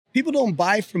People don't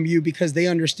buy from you because they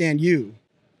understand you.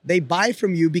 They buy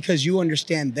from you because you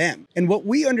understand them. And what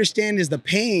we understand is the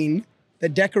pain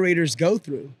that decorators go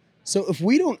through. So if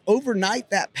we don't overnight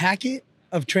that packet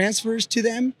of transfers to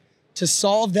them to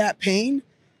solve that pain,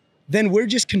 then we're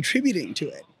just contributing to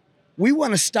it. We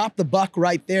want to stop the buck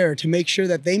right there to make sure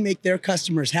that they make their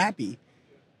customers happy.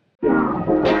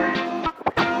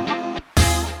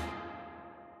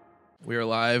 We are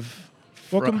live.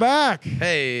 Welcome back.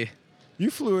 Hey. You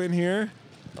flew in here.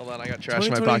 Hold on, I got trash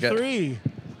in my pocket. 2023.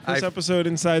 First episode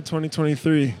inside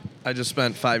 2023. I just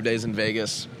spent 5 days in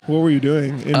Vegas. What were you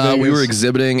doing in Vegas? We were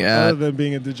exhibiting at... Other than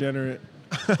being a degenerate.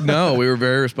 No, we were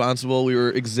very responsible. We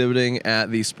were exhibiting at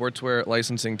the Sportswear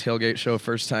Licensing Tailgate Show,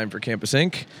 first time for Campus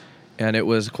Inc., and it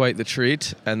was quite the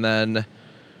treat. And then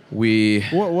we...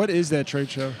 What is that trade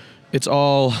show? It's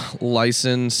all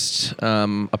licensed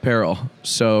apparel.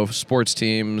 So sports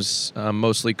teams,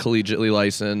 mostly collegiately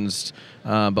licensed,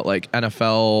 but like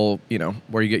NFL,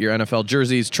 where you get your NFL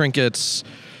jerseys, trinkets,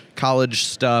 college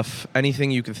stuff,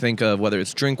 anything you can think of, whether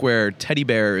it's drinkware, teddy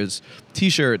bears,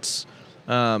 T-shirts,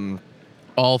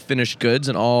 all finished goods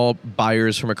and all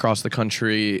buyers from across the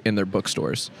country in their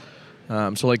bookstores.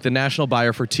 So like the national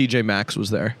buyer for TJ Maxx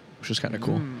was there, which was kind of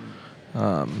cool.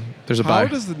 There's a buyer.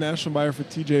 How does the national buyer for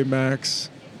TJ Maxx,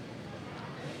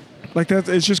 like that?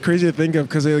 It's just crazy to think of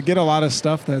because they get a lot of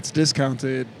stuff that's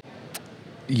discounted.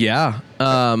 Yeah,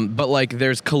 but like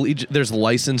there's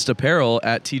licensed apparel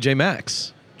at TJ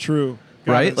Maxx. True.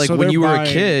 Right? Like so when you were a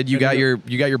kid, you got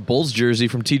your Bulls jersey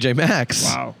from TJ Maxx.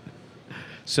 Wow.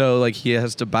 So like he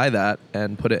has to buy that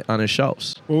and put it on his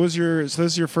shelves. So this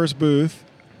is your first booth.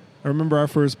 I remember our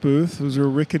first booth. It was a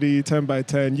rickety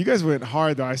 10x10. You guys went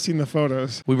hard, though. I seen the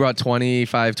photos. We brought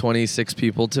 26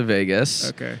 people to Vegas.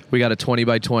 Okay. We got a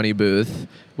 20x20 booth.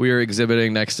 We were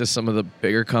exhibiting next to some of the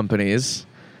bigger companies,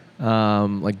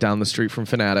 like down the street from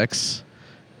Fanatics.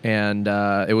 And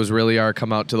it was really our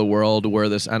come out to the world. We're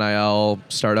this NIL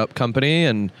startup company,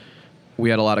 and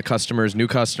we had a lot of customers, new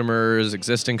customers,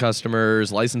 existing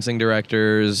customers, licensing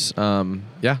directors. Yeah,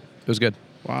 it was good.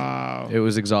 Wow. It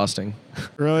was exhausting.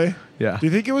 Really? Yeah. Do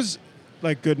you think it was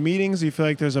like good meetings? Do you feel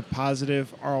like there's a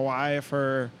positive ROI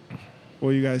for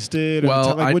what you guys did?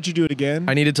 Well, would you do it again?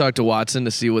 I need to talk to Watson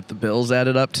to see what the bills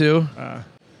added up to.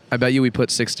 I bet you we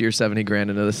put 60 or 70 grand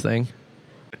into this thing.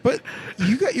 But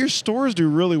your stores do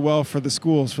really well for the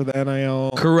schools, for the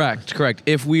NIL. Correct.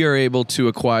 If we are able to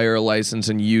acquire a license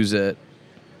and use it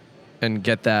and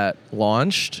get that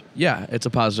launched, yeah, it's a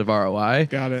positive ROI.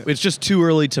 Got it. It's just too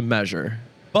early to measure.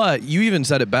 But you even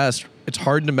said it best. It's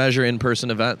hard to measure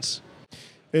in-person events.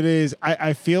 It is.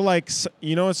 I feel like,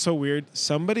 it's so weird.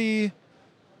 Somebody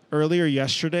earlier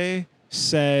yesterday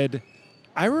said,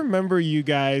 I remember you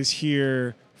guys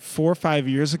here 4 or 5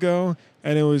 years ago,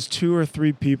 and it was 2 or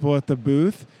 3 people at the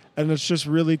booth. And it's just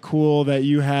really cool that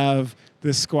you have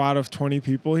this squad of 20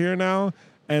 people here now.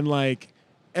 And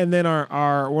then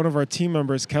our one of our team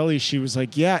members, Kelly, she was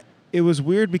like, yeah, it was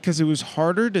weird because it was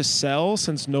harder to sell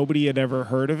since nobody had ever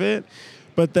heard of it.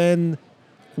 But then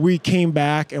we came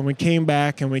back and we came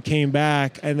back and we came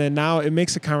back. And then now it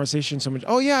makes the conversation so much.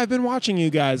 Oh, yeah, I've been watching you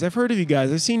guys. I've heard of you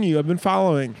guys. I've seen you. I've been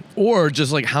following. Or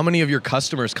just like how many of your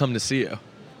customers come to see you?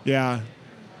 Yeah.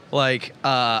 Like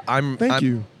I'm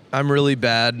really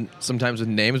bad sometimes with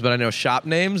names, but I know shop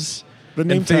names the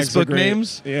name and Facebook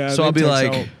names. Yeah. So I'll be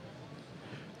like, and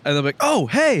they'll be like, oh,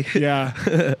 hey. Yeah.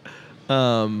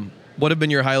 What have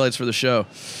been your highlights for the show?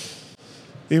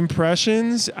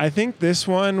 Impressions. I think this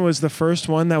one was the first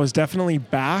one that was definitely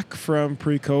back from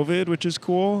pre-COVID, which is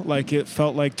cool. Like it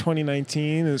felt like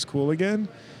 2019 is cool again.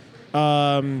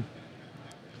 I'd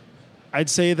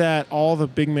say that all the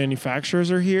big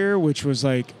manufacturers are here, which was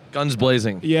like guns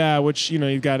blazing. Yeah, which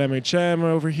you've got MHM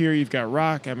over here, you've got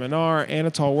Rock, M&R,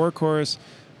 Anatol Workhorse,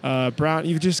 Brown.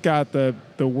 You've just got the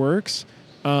works,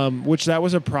 which that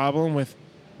was a problem with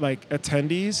like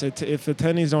attendees. If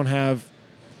attendees don't have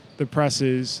the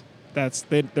presses,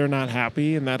 they're not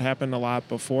happy, and that happened a lot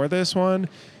before this one.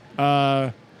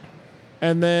 And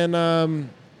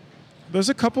then there's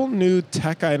a couple new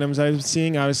tech items I'm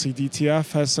seeing. Obviously,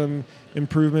 DTF has some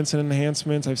improvements and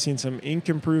enhancements. I've seen some ink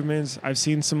improvements. I've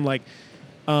seen some like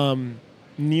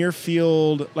near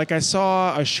field. Like I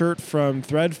saw a shirt from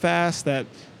Threadfast that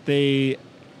they,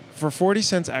 for 40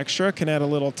 cents extra, can add a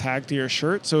little tag to your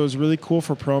shirt. So it was really cool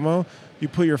for promo. You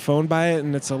put your phone by it,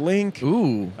 and it's a link.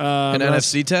 Ooh, an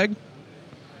NFC tag?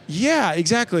 Yeah,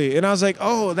 exactly. And I was like,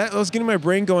 oh, that was getting my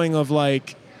brain going of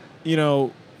like,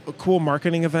 cool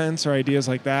marketing events or ideas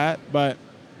like that. But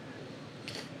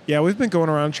Yeah, we've been going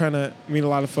around trying to meet a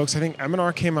lot of folks. I think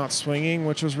M&R came out swinging,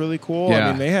 which was really cool. Yeah.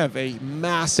 I mean, they have a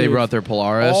massive... They brought their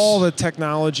Polaris. All the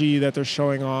technology that they're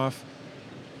showing off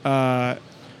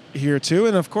here, too.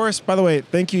 And, of course, by the way,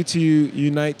 thank you to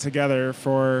Unite Together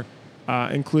for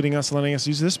including us, letting us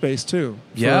use this space, too.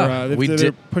 Yeah.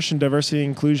 They're pushing diversity and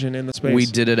inclusion in the space. We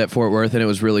did it at Fort Worth, and it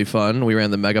was really fun. We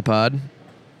ran the Megapod.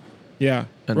 Yeah.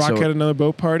 And Rock had another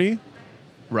boat party.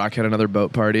 Rock had another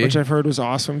boat party. Which I've heard was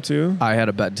awesome, too. I had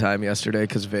a bedtime yesterday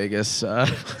because Vegas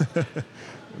Bedtime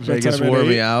at wore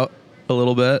me 8? out a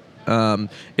little bit.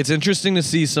 It's interesting to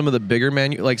see some of the bigger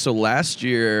so last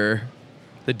year,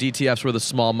 the DTFs were the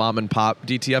small mom and pop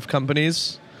DTF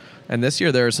companies. And this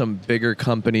year there are some bigger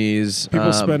companies.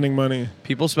 People spending money.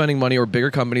 People spending money, or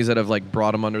bigger companies that have like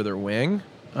brought them under their wing,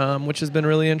 which has been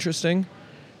really interesting.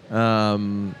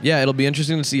 It'll be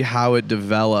interesting to see how it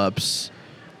develops.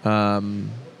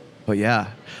 But yeah,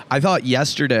 I thought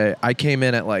yesterday I came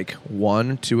in at like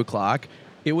 1, 2 o'clock.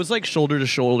 It was like shoulder to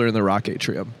shoulder in the rock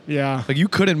atrium. Yeah. Like you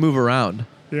couldn't move around.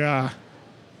 Yeah.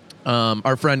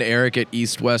 Our friend Eric at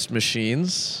East West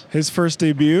Machines. His first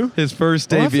debut.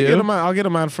 Debut. I'll get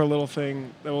him on for a little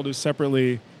thing that we'll do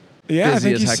separately. Yeah, Busy I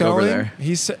think as he's heck selling. over there.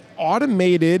 He's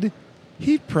automated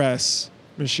heat press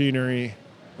machinery,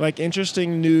 like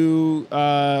interesting new,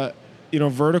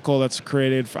 vertical that's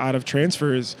created out of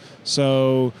transfers.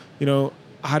 So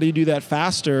how do you do that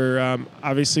faster?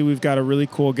 Obviously, we've got a really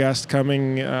cool guest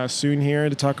coming soon here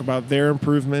to talk about their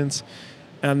improvements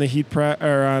on the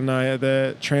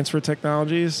the transfer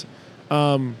technologies.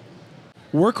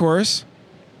 Workhorse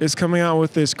is coming out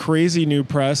with this crazy new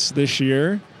press this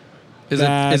year. Is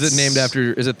it named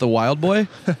after? Is it the Wild Boy?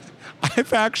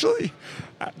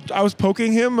 I was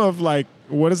poking him of like,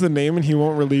 what is the name, and he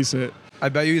won't release it. I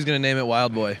bet you he's gonna name it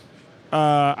Wild Boy.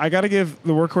 I got to give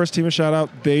the Workhorse team a shout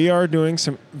out. They are doing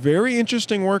some very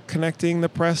interesting work connecting the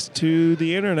press to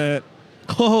the internet.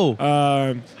 Oh.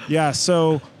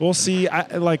 So we'll see.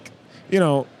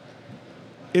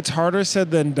 It's harder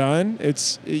said than done.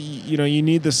 It's, you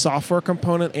need the software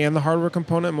component and the hardware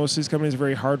component. Most of these companies are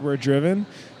very hardware driven.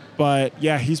 But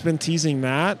yeah, he's been teasing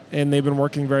that, and they've been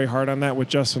working very hard on that with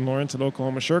Justin Lawrence at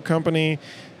Oklahoma Shirt Company.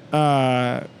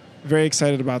 Very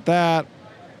excited about that.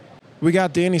 We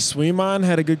got Danny Sweeman,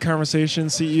 had a good conversation,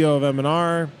 CEO of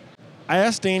M&R. I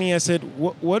asked Danny, I said,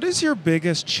 what is your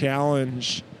biggest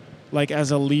challenge, like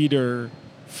as a leader,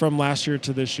 from last year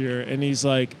to this year? And he's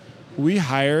like, we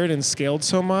hired and scaled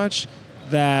so much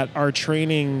that our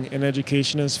training and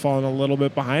education has fallen a little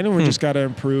bit behind, and we just got to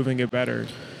improve and get better.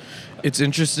 It's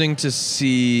interesting to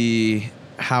see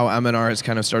how M&R has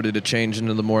kind of started to change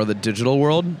into the more of the digital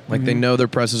world. Like they know their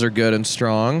presses are good and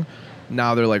strong.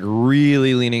 Now they're like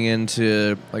really leaning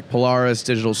into like Polaris,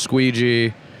 digital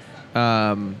squeegee.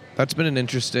 That's been an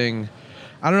interesting,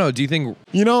 I don't know. Do you think?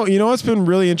 You know what's been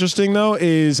really interesting though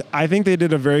is I think they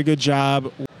did a very good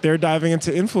job. They're diving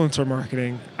into influencer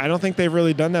marketing. I don't think they've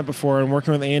really done that before. And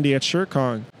working with Andy at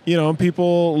ShirtCon,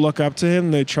 people look up to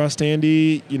him. They trust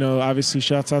Andy. Obviously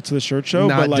shouts out to the Shirt Show.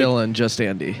 Not but Dylan, just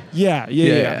Andy.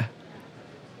 Yeah.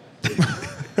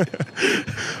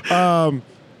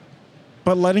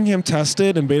 But letting him test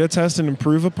it and beta test and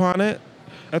improve upon it,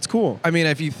 that's cool. I mean,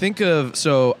 if you think of,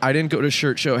 I didn't go to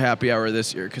Shirt Show Happy Hour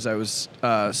this year because I was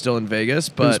still in Vegas,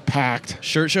 but it was packed.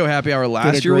 Shirt Show Happy Hour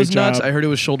last year was nuts. Job. I heard it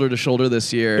was shoulder to shoulder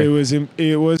this year.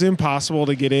 It was impossible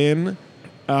to get in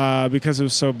because it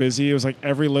was so busy. It was like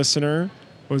every listener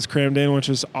was crammed in, which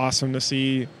was awesome to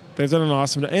see. They've done an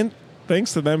awesome job. And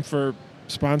thanks to them for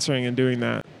sponsoring and doing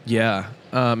that. Yeah.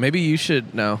 Maybe you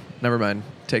should. No, never mind.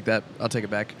 Take that. I'll take it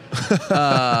back.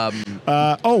 I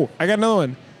got another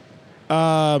one.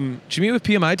 Did you meet with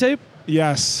PMI Tape?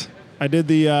 Yes, I did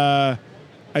the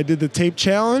tape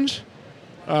challenge.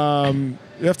 You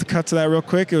have to cut to that real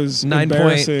quick. It was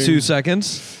 9.2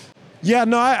 seconds. Yeah,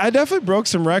 no, I definitely broke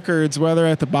some records, whether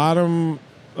at the bottom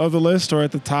of the list or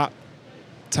at the top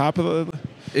of the.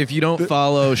 If you don't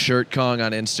follow Shirt Kong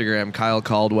on Instagram, Kyle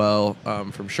Caldwell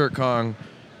from Shirt Kong,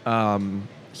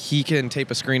 he can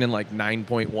tape a screen in like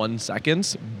 9.1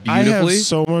 seconds beautifully. I have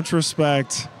so much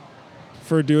respect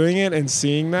for doing it and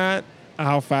seeing that,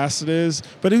 how fast it is.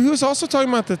 But he was also talking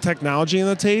about the technology in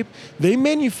the tape. They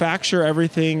manufacture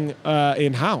everything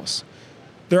in-house.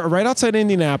 They're right outside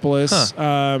Indianapolis.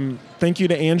 Thank you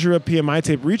to Andrew at PMI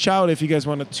Tape. Reach out if you guys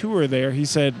want a tour there. He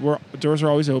said doors are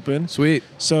always open. Sweet.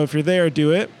 So if you're there,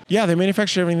 do it. Yeah, they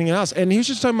manufacture everything else. And he was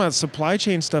just talking about supply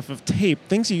chain stuff of tape,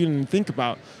 things you didn't even think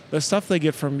about. The stuff they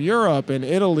get from Europe and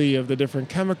Italy of the different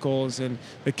chemicals and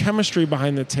the chemistry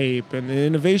behind the tape and the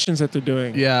innovations that they're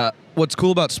doing. Yeah. What's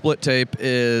cool about split tape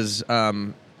is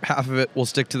half of it will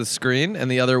stick to the screen and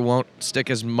the other won't stick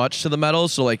as much to the metal.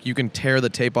 So like you can tear the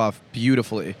tape off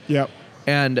beautifully. Yep.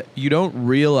 And you don't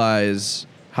realize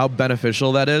how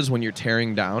beneficial that is when you're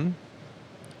tearing down.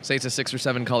 Say it's a 6 or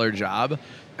 7 color job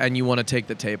and you want to take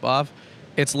the tape off.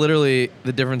 It's literally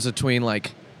the difference between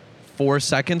like 4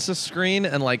 seconds of screen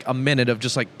and like a minute of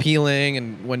just like peeling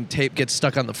and when tape gets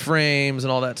stuck on the frames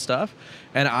and all that stuff.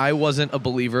 And I wasn't a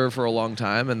believer for a long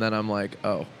time. And then I'm like,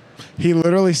 oh. He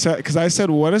literally said, because I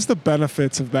said, what is the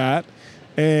benefits of that?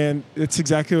 And it's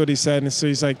exactly what he said. And so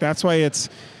he's like, that's why it's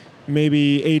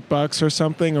maybe $8 or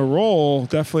something a roll.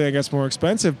 Definitely, I guess, more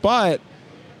expensive. But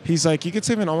he's like, you could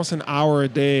save almost an hour a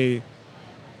day.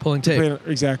 Pulling tape.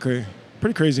 Exactly.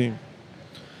 Pretty crazy.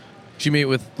 Did you meet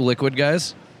with Liquid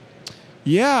guys?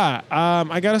 Yeah.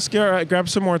 I got to grab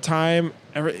some more time.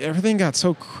 Everything got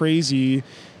so crazy.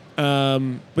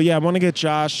 But yeah, I want to get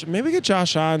Josh. Maybe get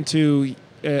Josh on too.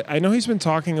 I know he's been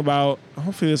talking about,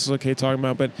 hopefully this is okay talking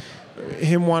about, but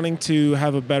him wanting to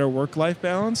have a better work-life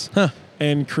balance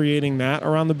and creating that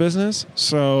around the business.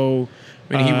 So,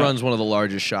 I mean, he runs one of the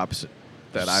largest shops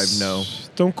that I know.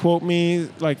 Don't quote me,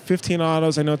 like 15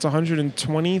 autos. I know it's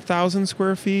 120,000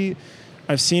 square feet.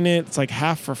 I've seen it. It's like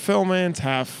half fulfillment,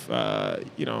 half,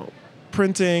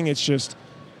 printing. It's just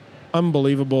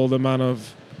unbelievable the amount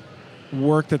of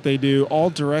work that they do, all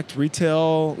direct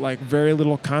retail, like very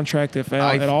little contract if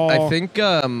at all. I think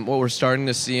what we're starting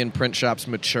to see in print shops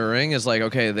maturing is like,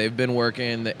 okay, they've been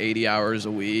working the 80 hours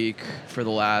a week for the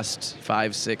last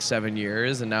 5, 6, 7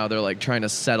 years, and now they're like trying to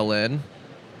settle in.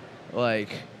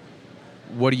 Like,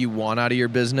 what do you want out of your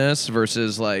business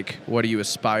versus like what do you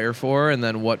aspire for, and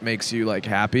then what makes you like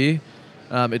happy.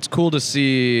 It's cool to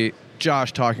see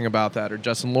Josh talking about that, or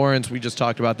Justin Lawrence. We just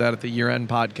talked about that at the year-end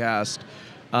podcast.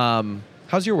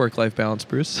 How's your work-life balance,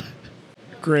 Bruce?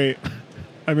 Great.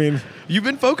 I mean, you've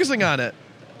been focusing on it.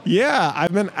 Yeah,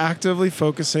 I've been actively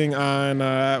focusing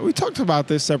on, we talked about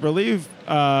this separately,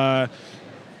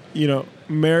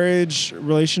 marriage,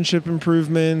 relationship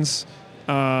improvements,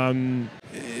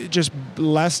 just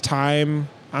less time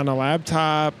on a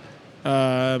laptop,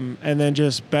 and then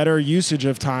just better usage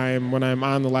of time when I'm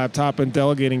on the laptop and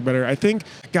delegating better. I think,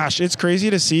 gosh, it's crazy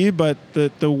to see, but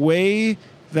the way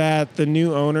that the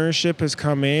new ownership has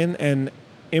come in and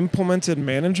implemented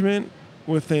management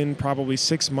within probably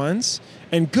 6 months,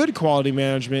 and good quality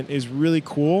management is really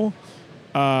cool.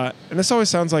 And this always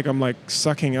sounds like I'm like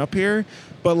sucking up here,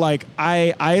 but like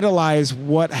I idolize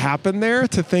what happened there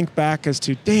to think back as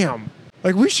to, damn,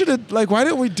 like we should have, like, why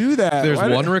didn't we do that? There's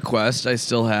one request I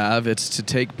still have. It's to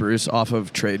take Bruce off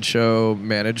of trade show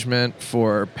management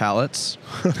for pallets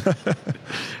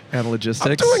and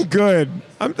logistics. I'm doing good.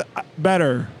 I'm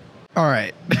better. All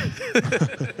right.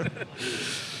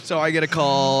 So I get a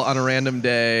call on a random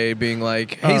day being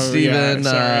like, hey, Steven,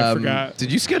 sorry, I forgot.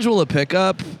 Did you schedule a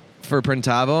pickup for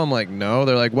Printavo? I'm like, no.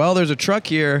 They're like, well, there's a truck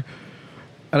here.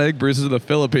 And I think Bruce is in the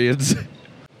Philippines.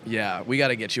 Yeah, we got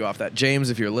to get you off that. James,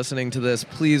 if you're listening to this,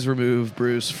 please remove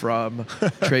Bruce from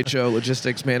trade show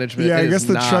logistics management. Yeah, I guess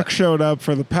the truck showed up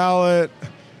for the pallet.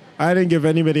 I didn't give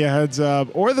anybody a heads up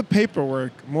or the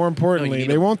paperwork. More importantly,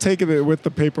 they won't take it with the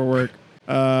paperwork.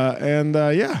 I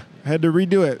had to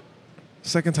redo it.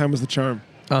 Second time was the charm.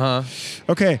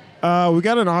 Okay, we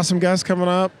got an awesome guest coming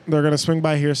up. They're going to swing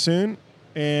by here soon,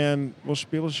 and we'll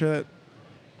be able to share that.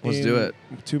 Let's do it.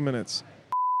 2 minutes.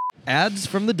 Ads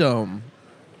from the Dome.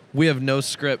 We have no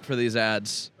script for these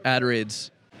ads. Ad reads.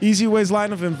 Easy Way's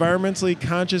line of environmentally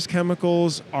conscious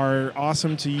chemicals are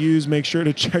awesome to use. Make sure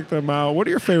to check them out. What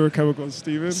are your favorite chemicals,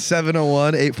 Steven?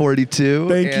 701, 842.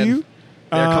 Thank you.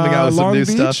 They're coming out with some new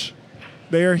stuff.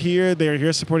 They are here. They are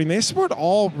here supporting. They support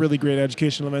all really great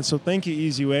educational events. So thank you,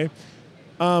 Easy Way.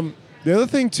 The other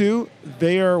thing, too,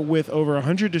 they are with over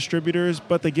 100 distributors,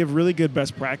 but they give really good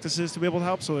best practices to be able to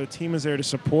help. So their team is there to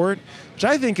support, which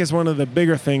I think is one of the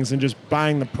bigger things than just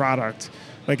buying the product.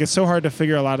 Like, it's so hard to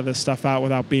figure a lot of this stuff out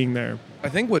without being there. I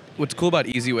think what's cool about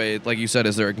Easy Way, like you said,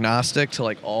 is they're agnostic to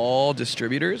like all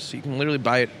distributors. So you can literally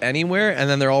buy it anywhere, and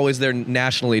then they're always there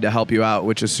nationally to help you out,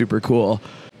 which is super cool.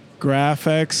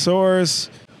 GraphX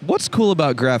Source. What's cool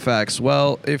about GraphX?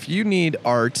 Well, if you need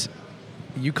art,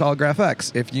 you call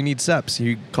GraphX. If you need SEPs,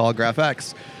 you call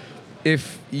GraphX.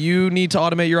 If you need to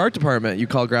automate your art department, you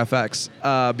call GraphX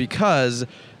because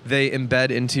they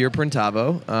embed into your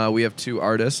Printavo. We have 2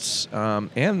 artists,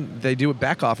 and they do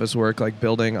back office work like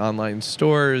building online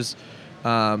stores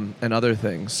and other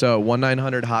things. So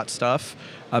 1-900 Hot Stuff.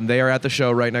 They are at the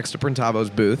show right next to Printavo's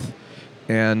booth.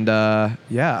 And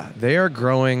they are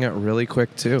growing really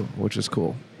quick too, which is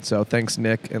cool. So thanks,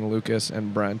 Nick and Lucas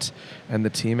and Brent and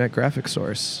the team at Graphic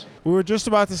Source. We were just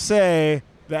about to say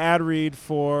the ad read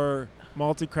for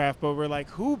multi-craft, but we're like,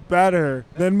 who better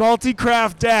than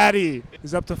multi-craft daddy?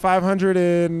 He's up to 500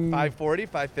 and 540,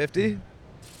 550.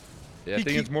 Yeah, I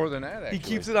think it's more than that, actually. He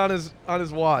keeps it on his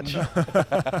watch.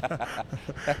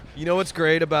 You know what's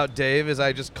great about Dave is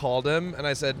I just called him and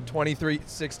I said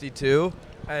 2362,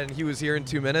 and he was here in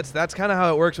 2 minutes. That's kind of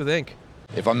how it works with ink.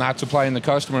 If I'm not supplying the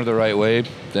customer the right way,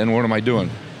 then what am I doing?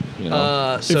 You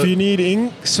know? if you need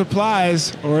ink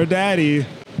supplies or a daddy,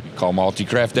 call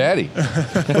Multicraft Daddy.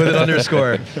 With an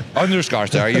underscore. Underscore,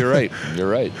 sorry, you're right. You're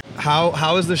right. How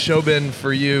has the show been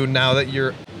for you now that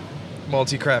you're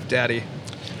Multicraft Daddy?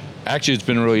 Actually, it's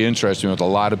been really interesting with a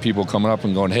lot of people coming up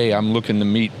and going, hey, I'm looking to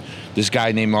meet this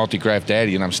guy named Multicraft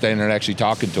Daddy, and I'm standing there actually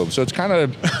talking to him. So it's kind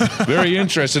of very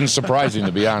interesting and surprising,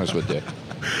 to be honest with you.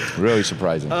 Really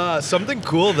surprising. Something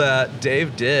cool that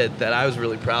Dave did that I was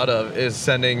really proud of is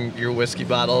sending your whiskey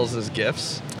bottles as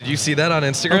gifts. Did you see that on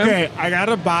Instagram? okay, I got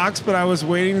a box, but I was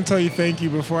waiting to tell you thank you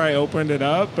before I opened it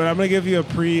up. But I'm gonna give you a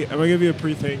pre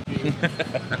thank you.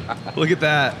 Look at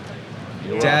that.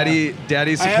 Daddy I had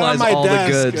it on supplies my all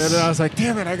desk, the goods. and I was like,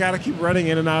 damn it, I gotta keep running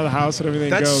in and out of the house and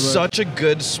everything. That's but such a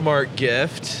good, smart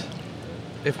gift.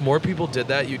 If more people did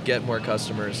that, you'd get more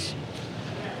customers.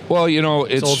 Well, you know,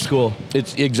 it's old school.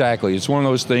 It's exactly. It's one of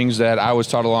those things that I was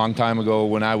taught a long time ago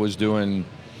when I was doing,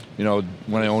 you know,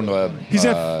 when I owned a.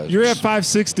 You're at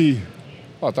 560.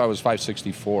 Well, I thought it was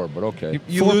 564, but okay.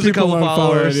 You lose a couple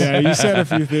followers. Yeah, you said a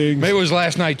few things. Maybe it was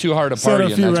last night too hard to Said party, a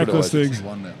and few that's what it reckless was.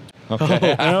 things.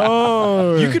 Okay.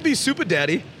 Oh, You could be Super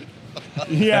Daddy.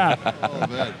 yeah. Oh,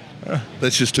 man.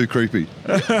 That's just too creepy.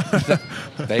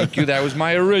 Thank you. That was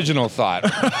my original thought.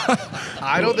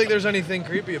 I don't think there's anything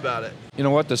creepy about it. You know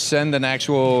what? To send an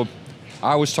actual,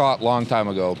 I was taught a long time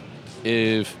ago,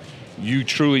 if you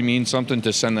truly mean something,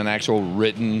 to send an actual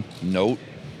written note,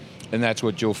 and that's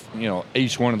what you'll, you know,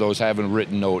 each one of those have a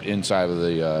written note inside of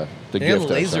the gift. And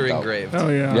that I laser sent out. engraved. Oh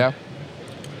yeah. Yeah.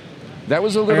 That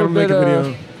was a little gonna make bit, a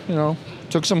video. you know,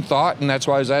 took some thought, and that's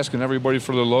why I was asking everybody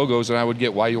for the logos, and I would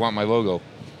get, why you want my logo?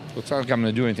 Well, it's not like I'm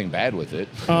going to do anything bad with it.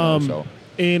 You know, so.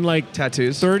 In like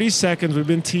Tattoos. 30 seconds, we've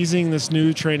been teasing this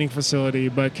new training facility,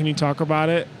 but can you talk about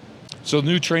it? So the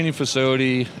new training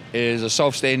facility is a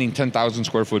self-standing 10,000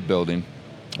 square foot building.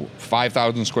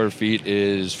 5,000 square feet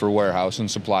is for warehouse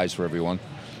and supplies for everyone.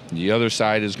 The other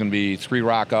side is going to be 3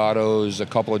 rock autos, a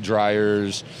couple of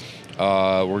dryers.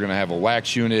 We're going to have a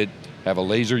wax unit, have a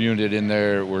laser unit in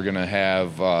there. We're going to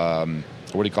have,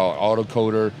 what do you call it,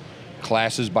 autocoder,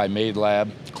 classes by Made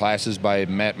Lab, classes by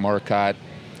Matt Marcotte.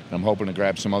 And I'm hoping to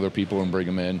grab some other people and bring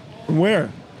them in. From where?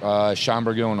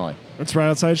 Schaumburg, Illinois. That's right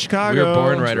outside Chicago. We were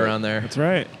born right around there. That's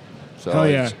right. So Hell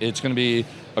yeah. it's going to be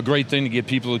a great thing to get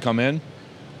people to come in,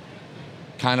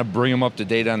 kind of bring them up to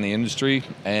date on the industry,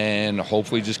 and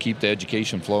hopefully just keep the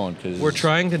education flowing. Cause We're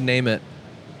trying to name it.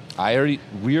 I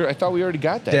thought we already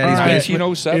got that. Daddy's All right. basement.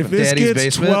 1907. If this Daddy's gets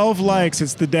basement? 12 likes,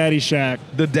 it's the Daddy Shack.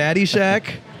 The Daddy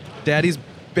Shack, Daddy's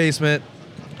basement,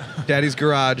 Daddy's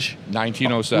garage.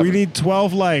 1907. We need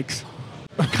 12 likes.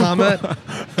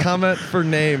 Comment for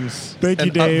names. Thank you,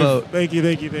 and Dave. upvote. Thank you,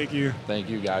 thank you, thank you. Thank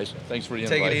you, guys. Thanks for the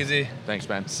invite. Take it easy. Thanks,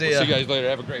 man. See We'll ya. see you guys later.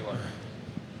 Have a great one.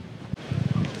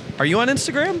 Are you on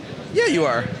Instagram? Yeah, you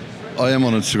are. I am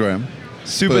on Instagram.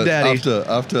 Super but Daddy.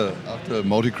 After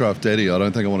Multicraft Daddy, I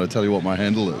don't think I want to tell you what my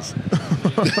handle is.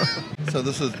 So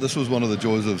this was one of the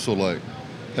joys of sort of like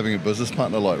having a business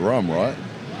partner like Rum, right?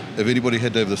 If anybody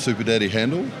had to have the Super Daddy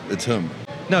handle, it's him.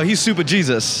 No, he's Super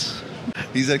Jesus.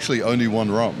 He's actually only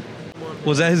one Rum.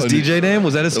 Was that his Only- DJ name?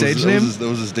 Was that his stage name? That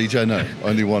was his DJ name.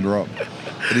 Only one Rum.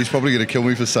 And he's probably going to kill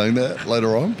me for saying that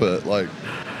later on, but like,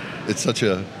 it's such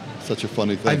a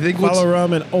funny thing. I think Follow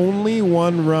Rum and only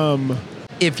one Rum.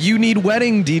 if you need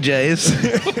wedding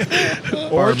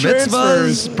DJs Or or mitzvahs,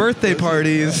 transfers. birthday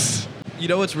parties. You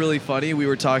know what's really funny? We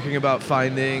were talking about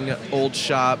finding old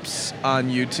shops on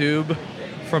YouTube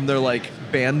from their like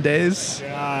band days.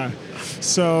 Yeah.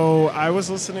 So I was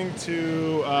listening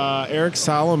to Eric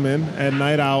Solomon at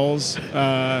Night Owls,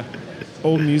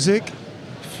 old music.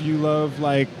 If you love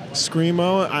like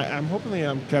screamo, I'm hoping that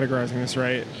I'm categorizing this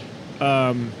right.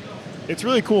 It's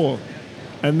really cool.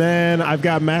 And then I've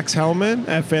got Max Hellman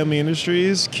at Family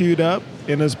Industries queued up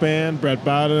in his band, Brett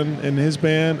Bowden in his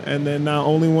band, and then now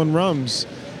Only One Rums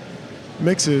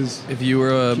mixes. If you were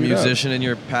a Queued up. musician in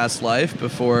your past life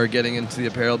before getting into the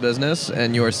apparel business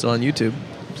and you are still on YouTube,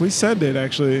 Please send it,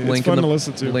 actually. It's fun to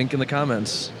listen to. Link in the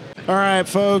comments. All right,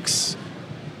 folks.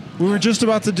 We were just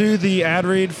about to do the ad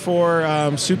read for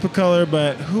Supacolor,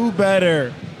 but who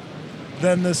better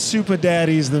than the Super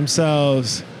Daddies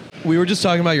themselves? We were just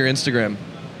talking about your Instagram.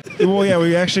 Well, yeah,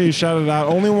 we actually shouted out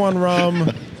Only One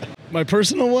Rum. My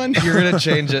personal one? You're going to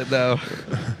change it, though.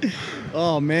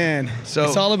 Oh man, So-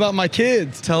 it's all about my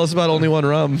kids. Tell us about Only One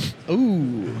Rum.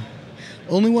 Ooh,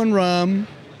 Only One Rum.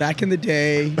 Back in the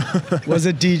day, was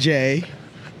a DJ,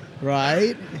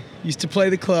 right? Used to play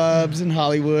the clubs in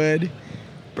Hollywood.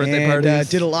 Birthday and, parties.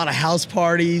 did a lot of house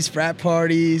parties, frat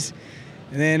parties,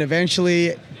 and then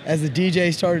eventually, as the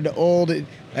DJ started to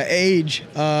age,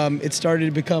 it started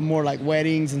to become more like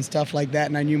weddings and stuff like that.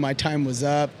 And I knew my time was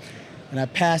up, and I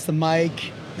passed the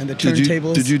mic and the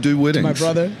turntables. Did you do weddings? To my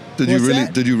brother. Did What's you really?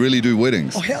 that? Did you really do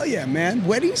weddings? Oh hell yeah, man!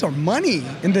 Weddings are money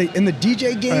in the DJ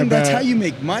I game. That's bet. how you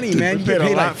make money, man. You paid get a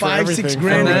paid lot like for 5-6 everything.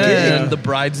 grand a And gig. then- And the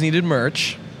brides needed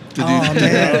merch. Did Oh you? man,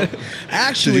 Did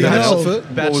actually, you have an no.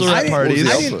 outfit? Bachelorette What was parties. the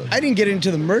I outfit? didn't get into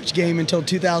the merch game until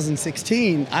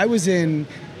 2016. I was in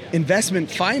investment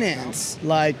finance.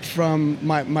 Like from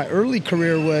my early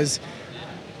career was,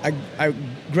 I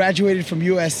graduated from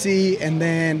USC, and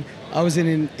then I was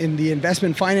in the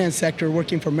investment finance sector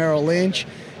working for Merrill Lynch,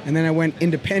 and then I went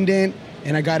independent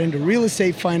and I got into real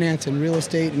estate finance and real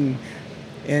estate and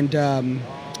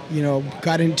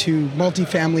got into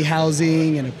multifamily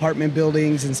housing and apartment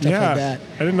buildings and stuff like that.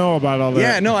 I didn't know about all that.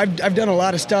 Yeah, no, I've done a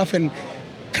lot of stuff and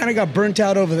kind of got burnt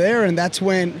out over there, and that's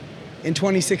when in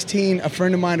 2016 a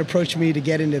friend of mine approached me to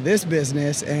get into this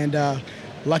business, and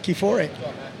lucky for it.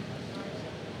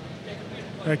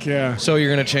 Heck yeah. So you're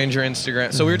gonna change your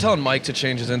Instagram. So we were telling Mike to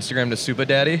change his Instagram to Supa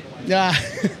Daddy, Yeah,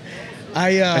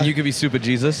 and you could be Supa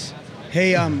Jesus.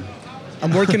 hey, I'm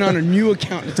working on a new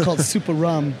account. It's called Super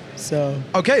Rum. So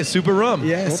Okay, Super Rum.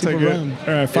 yeah, We'll Super take it. Rum.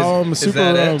 All right, follow him, Is Super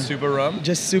that Rum. it? Super Rum.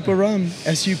 Just Super Rum.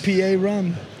 SUPA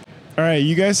Rum. All right,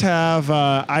 you guys have.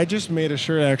 I just made a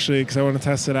shirt actually because I want to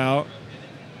test it out.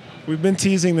 We've been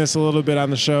teasing this a little bit on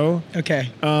the show. Okay.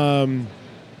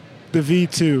 The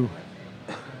V2.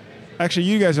 Actually,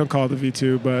 you guys don't call it the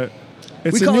V2, but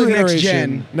it's We a call new it next iteration.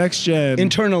 gen. Next gen.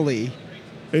 Internally.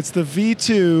 It's the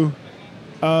V2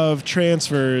 of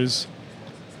transfers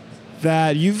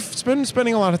that you've been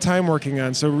spending a lot of time working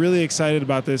on. So really excited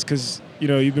about this because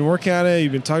you've been working on it.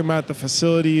 You've been talking about the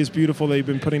facility is beautiful that you've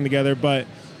been putting together. But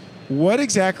what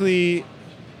exactly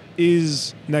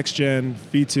is next gen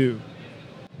V2?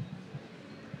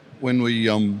 When we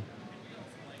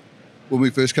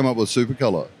first came up with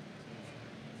Supacolor,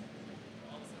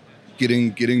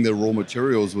 getting the raw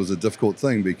materials was a difficult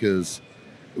thing because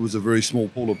it was a very small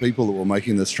pool of people that were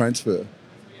making this transfer,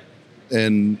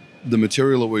 and the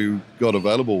material that we got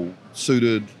available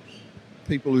suited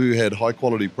people who had high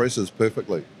quality presses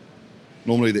perfectly.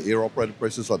 Normally the air operated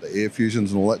presses like the air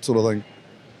fusions and all that sort of thing.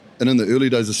 And in the early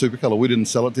days of Supacolor, we didn't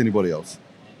sell it to anybody else.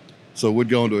 So we'd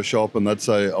go into a shop and they'd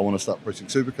say, I want to start pressing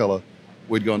Supacolor.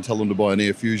 We'd go and tell them to buy an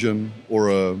air fusion or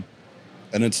an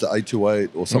Insta 828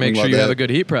 or something Make sure like you that. have a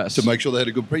good heat press. To make sure they had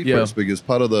a good heat Yeah. press, because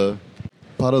part of the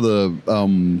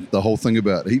whole thing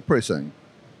about heat pressing,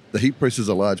 the heat press is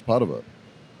a large part of it.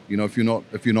 If you're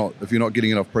not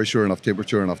getting enough pressure, enough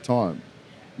temperature, enough time,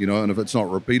 and if it's not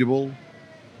repeatable,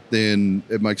 then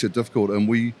it makes it difficult. And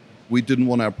we didn't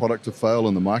want our product to fail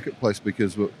in the marketplace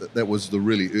because that was the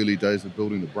really early days of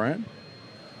building the brand.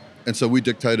 And so we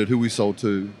dictated who we sold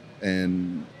to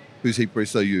and whose heat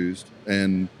press they used,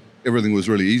 and everything was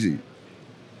really easy.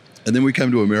 And then we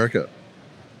came to America,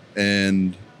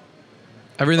 and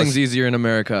Everything's easier in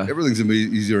America. everything's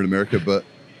easier in America, but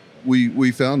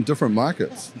we found different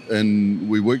markets, and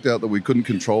we worked out that we couldn't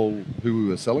control who we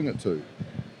were selling it to.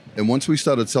 And once we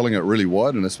started selling it really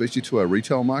wide, and especially to our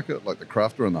retail market, like the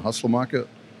crafter and the hustler market,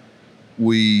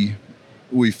 we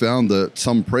found that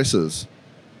some presses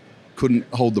couldn't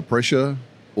hold the pressure,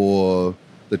 or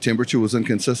the temperature was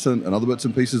inconsistent, and other bits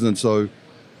and pieces. And so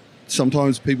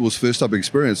sometimes people's first up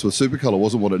experience with Supacolor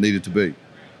wasn't what it needed to be.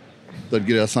 They'd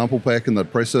get our sample pack and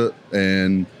they'd press it,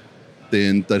 and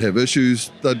then they'd have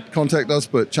issues. They'd contact us,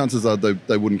 but chances are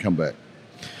they wouldn't come back.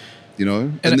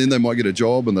 And then they might get a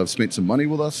job and they've spent some money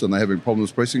with us and they're having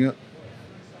problems pressing it.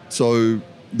 So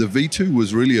the V2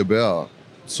 was really about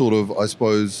sort of, I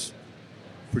suppose,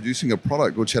 producing a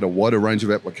product which had a wider range of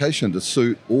application to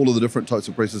suit all of the different types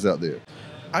of presses out there.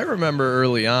 I remember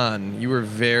early on,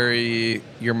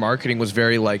 your marketing was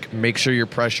very like, make sure your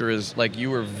pressure is like,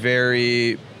 you were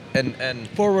very and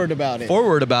Forward about it.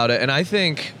 forward about it. And I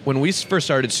think when we first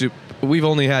started we've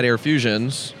only had air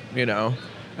fusions,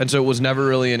 and so it was never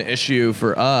really an issue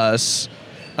for us.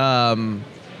 Can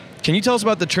you tell us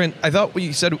about the trend? I thought what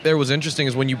you said there was interesting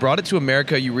is when you brought it to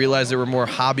America, you realized there were more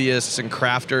hobbyists and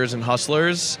crafters and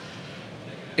hustlers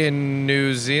in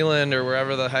New Zealand or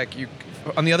wherever the heck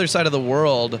on the other side of the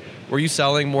world. Were you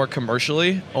selling more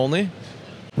commercially only?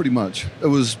 Pretty much. It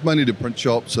was mainly to print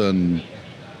shops, and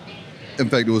in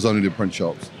fact, it was only to print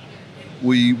shops.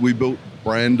 We built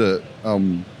brand at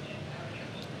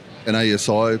an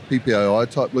ASI, PPAI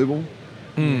type level.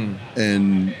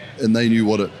 And they knew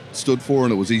what it stood for,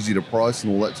 and it was easy to price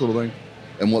and all that sort of thing.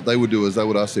 And what they would do is they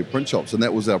would ask their print shops, and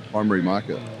that was our primary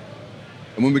market.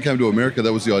 And when we came to America,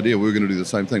 that was the idea. We were going to do the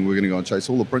same thing. We were going to go and chase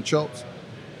all the print shops.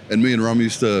 And me and Rum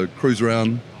used to cruise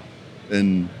around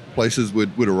in places.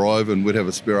 We'd arrive and we'd have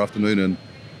a spare afternoon, and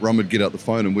Rum would get out the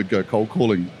phone and we'd go cold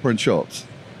calling print shops.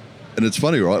 And it's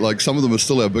funny, right? Like, some of them are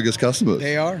still our biggest customers.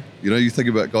 They are. You know, you think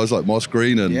about guys like Moss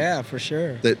Green and yeah, for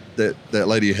sure. that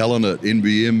lady Helen at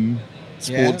NBM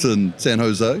Sports in San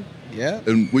Jose. Yeah.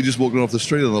 And we just walked off the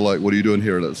street and they're like, "What are you doing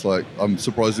here?" And it's like, I'm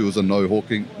surprised there was a no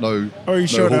hawking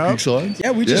sign.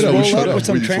 Yeah, we just roll up with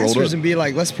some transfers and be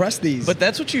like, let's press these. But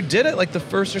that's what you did at like the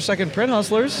first or second Print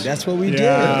Hustlers. That's what we did. You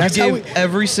That's how gave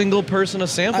every single person a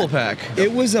sample pack.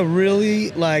 It was a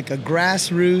really like a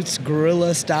grassroots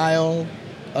guerrilla style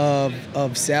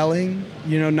of selling,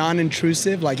 you know,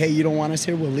 non-intrusive. Like, hey, you don't want us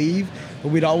here, we'll leave.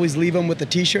 But we'd always leave them with the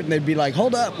T-shirt, and they'd be like,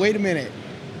 hold up, wait a minute,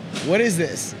 what is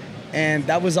this? And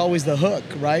that was always the hook,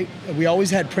 right? We always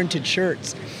had printed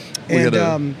shirts.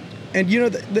 And you know,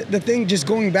 the thing, just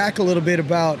going back a little bit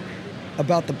about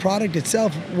the product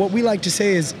itself, what we like to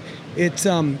say is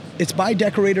it's by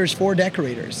decorators for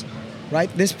decorators, right?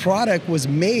 This product was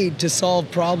made to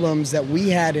solve problems that we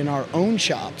had in our own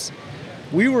shops.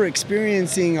 We were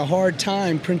experiencing a hard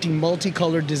time printing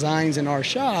multicolored designs in our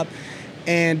shop,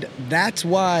 and that's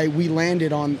why we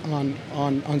landed on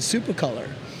Supacolor.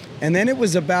 And then it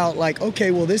was about like,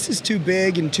 okay, well, this is too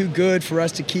big and too good for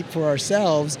us to keep for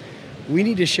ourselves. We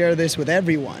need to share this with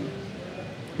everyone.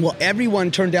 Well, everyone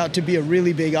turned out to be a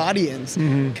really big audience,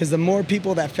 because the more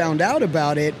people that found out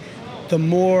about it, the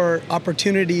more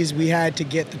opportunities we had to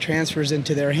get the transfers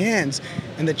into their hands.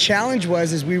 And the challenge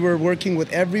was we were working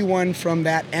with everyone from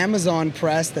that Amazon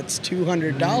press that's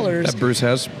 $200. That Bruce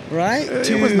has. Right?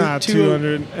 It was not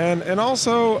 200. And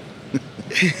also,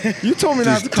 you told me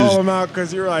not to call him out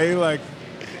because you were like,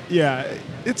 yeah,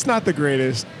 it's not the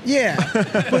greatest. Yeah.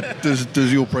 But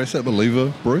does your press have a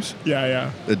lever, Bruce?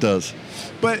 Yeah. It does.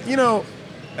 But, you know,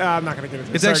 I'm not going to get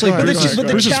into it. It's actually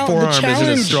Bruce's forearm isn't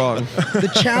as strong. The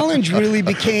challenge really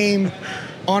became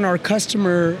on our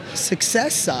customer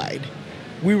success side.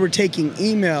 We were taking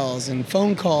emails and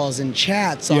phone calls and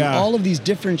chats on all of these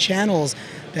different channels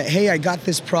that, hey, I got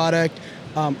this product,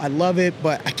 I love it,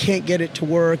 but I can't get it to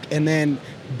work. And then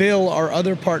Bill, our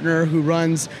other partner who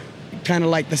runs kind of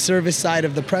like the service side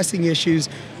of the pressing issues,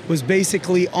 was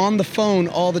basically on the phone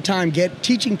all the time,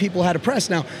 teaching people how to press.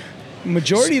 Now,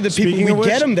 majority of the people, we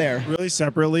get them there. Really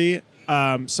separately,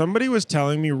 somebody was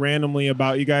telling me randomly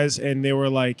about you guys, and they were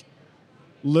like,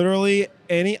 literally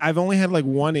I've only had like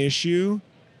one issue,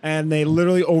 and they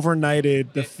literally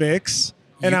overnighted the fix.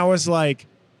 And I was like,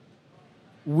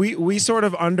 we sort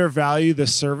of undervalue the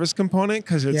service component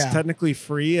because it's technically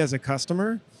free as a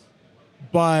customer,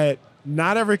 but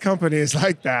not every company is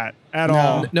like that at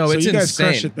all. No, so it's you guys insane.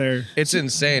 crush it there. It's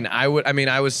insane. I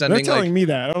was sending They're telling like me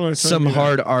that. I don't know some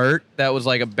hard art that was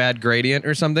like a bad gradient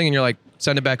or something, and you're like,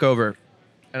 send it back over.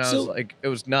 And I was like, it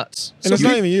was nuts. And it's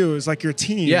not even you. It's like your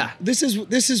team. Yeah. This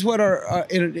is what our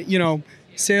you know,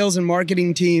 sales and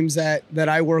marketing teams that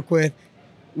I work with,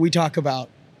 we talk about.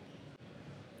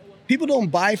 People don't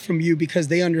buy from you because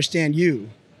they understand you.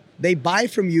 They buy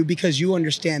from you because you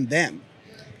understand them.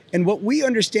 And what we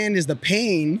understand is the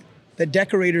pain that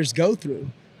decorators go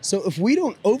through. So if we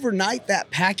don't overnight that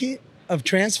packet of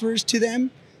transfers to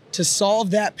them to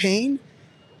solve that pain,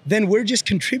 then we're just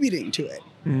contributing to it.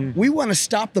 Mm-hmm. We want to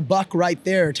stop the buck right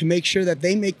there to make sure that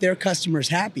they make their customers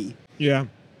happy. Yeah.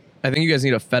 I think you guys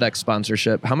need a FedEx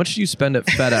sponsorship. How much do you spend at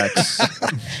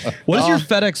FedEx? What is your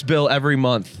FedEx bill every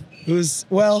month? It was,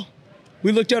 well,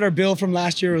 we looked at our bill from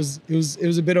last year. It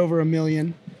was a bit over $1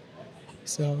 million.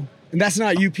 So, and that's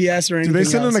not UPS or anything. Do they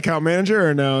send else. an account manager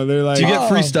or no? They're like, do you get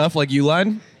free stuff like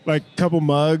Uline? Like a couple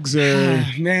mugs or?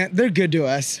 Man, they're good to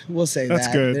us. We'll say that's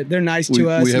that. Good. They're nice to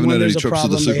us. We haven't when had any there's a trips to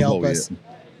the problem, Super they help Bowl us. yet.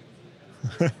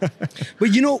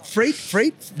 But you know,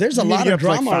 freight. There's a lot of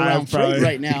drama around freight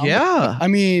right now. Yeah. I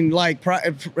mean, like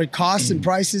costs and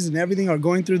prices and everything are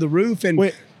going through the roof. And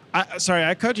wait, sorry,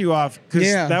 I cut you off because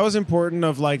that was important.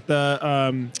 Of like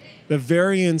the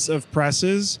variance of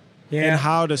presses and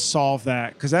how to solve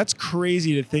that, because that's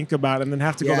crazy to think about and then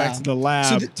have to go back to the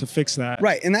lab to fix that.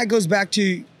 Right, and that goes back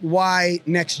to why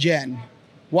next gen.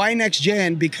 Why next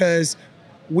gen? Because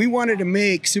we wanted to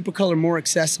make Supacolor more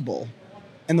accessible.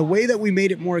 And the way that we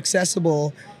made it more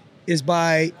accessible is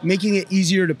by making it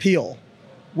easier to peel.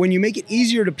 When you make it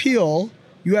easier to peel,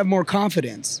 you have more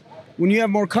confidence. When you have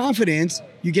more confidence,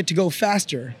 you get to go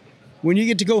faster. When you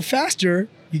get to go faster,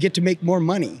 you get to make more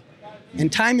money.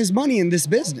 And time is money in this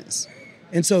business.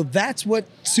 And so that's what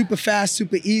super fast,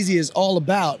 super easy is all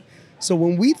about. So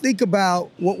when we think about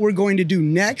what we're going to do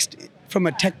next from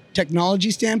a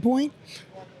technology standpoint,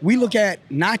 we look at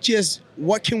not just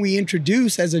what can we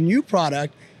introduce as a new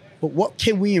product, but what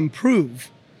can we improve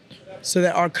so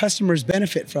that our customers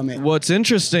benefit from it. What's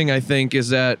interesting, I think, is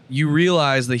that you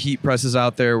realize the heat presses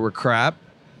out there were crap,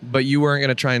 but you weren't going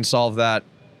to try and solve that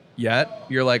yet.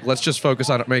 You're like, let's just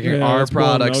focus on making our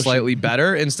product slightly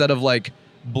better instead of like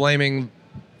blaming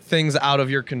things out of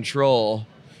your control,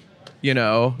 you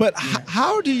know? But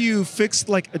how do you fix,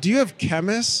 like, do you have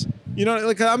chemists? You know,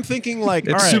 like I'm thinking like,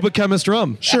 It's all right, Supachemist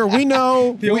rum. sure, we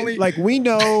know, we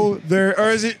know there,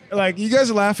 or is it like you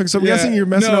guys are laughing? So I'm guessing you're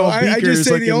messing up with beakers. I just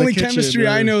say like the only chemistry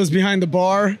I know is behind the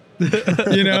bar,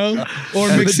 you know, or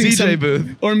mixing the DJ some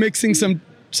booth, or mixing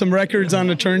some records on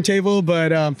the turntable.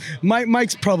 But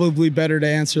Mike's probably better to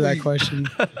answer that question.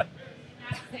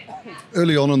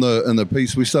 Early on in the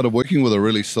piece, we started working with a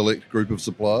really select group of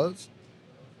suppliers,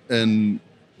 and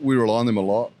we rely on them a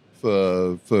lot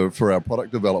for our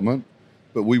product development.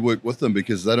 But we work with them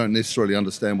because they don't necessarily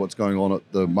understand what's going on at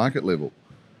the market level.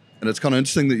 And it's kind of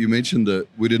interesting that you mentioned that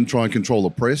we didn't try and control the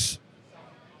press.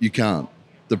 You can't.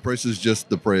 The press is just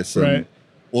the press, and Right.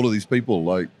 all of these people,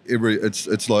 like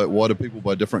it's like, why do people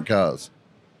buy different cars?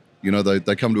 You know,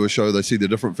 they come to a show, they see the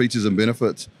different features and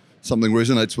benefits. Something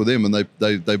resonates with them, and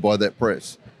they buy that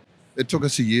press. It took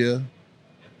us a year.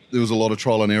 There was a lot of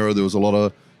trial and error. There was a lot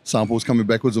of samples coming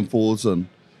backwards and forwards, and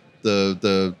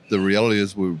the reality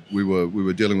is we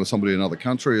were dealing with somebody in another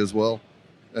country as well.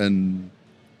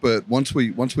 But once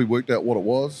we worked out what it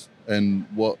was and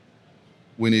what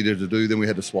we needed to do, then we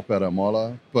had to swap out our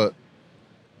mylar. But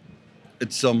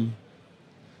it's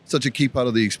such a key part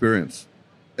of the experience.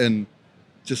 And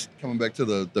just coming back to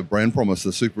the brand promise,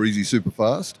 the super easy, super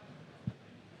fast.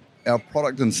 Our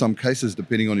product in some cases,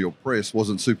 depending on your press,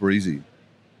 wasn't super easy.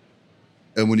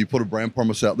 And when you put a brand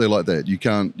promise out there like that, you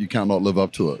can't not live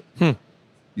up to it.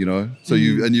 You know? So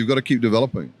you've got to keep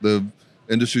developing. The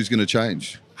industry's going to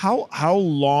change. How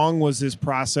long was this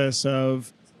process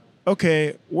of,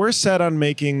 okay, we're set on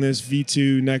making this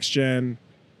V2 next gen?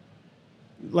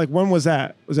 Like, when was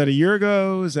that? Was that a year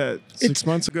ago? Is that 6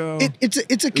 months ago? It's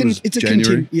a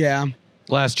January. yeah.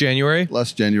 Last January?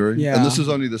 Last January. Yeah. And this is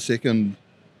only the second.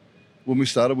 When we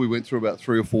started, we went through about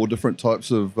 3 or 4 different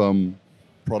types of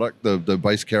product, the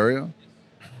base carrier.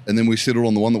 And then we settled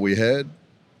on the one that we had.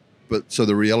 But so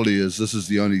the reality is this is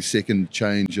the only second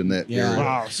change in that area.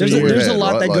 Wow. So There's a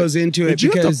lot that goes into it. Did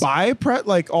you have because to buy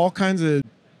like all kinds of?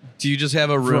 Do you just have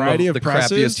a room Variety of of the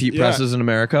presses? crappiest heat Yeah. presses in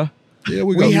America? Yeah,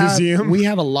 we museum?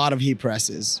 have a lot of heat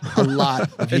presses. A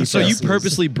lot of heat And so you presses.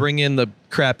 purposely bring in the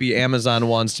crappy Amazon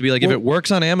ones to be like, if Well, it works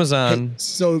on Amazon, Hey,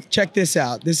 so check this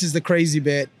out. This is the crazy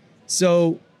bit.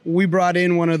 So we brought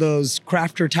in one of those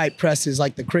crafter type presses,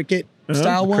 like the Cricut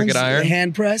style ones, Cricut iron. the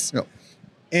hand press. Yep.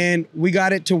 And we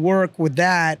got it to work with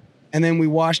that, and then we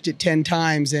washed it 10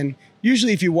 times. And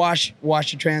usually, if you wash our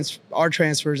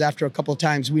transfers after a couple of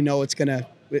times, we know it's gonna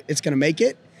make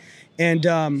it. And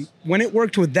when it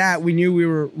worked with that, we knew we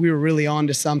were really on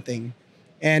to something.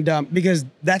 And because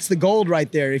that's the gold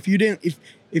right there. If you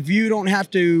don't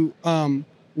have to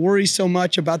worry so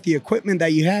much about the equipment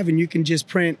that you have, and you can just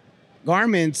print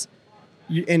garments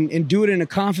and do it in a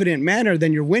confident manner,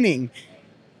 then you're winning.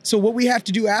 So what we have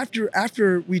to do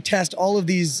after we test all of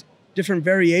these different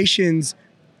variations,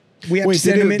 we have to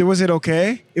send them in. Was it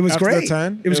okay? It was after great. the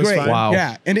 10? It was great. fine? Wow.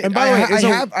 Yeah. And by the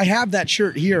way, I have that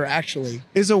shirt here actually.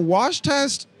 Is a wash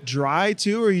test dry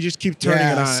too, or you just keep turning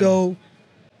it on? So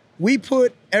we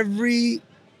put in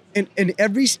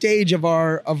every stage of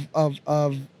our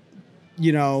of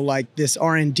you know, like this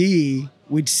R&D,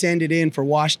 we'd send it in for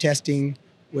wash testing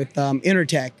with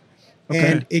Intertech.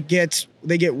 Okay. And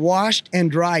they get washed and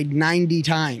dried 90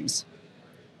 times.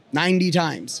 90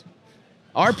 times.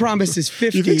 Our promise is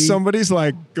 50. You think somebody's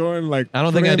like going like? I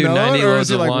don't think I do putting 90 it out, or loads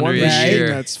is it of like laundry one a machine year.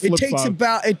 that's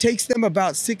It takes them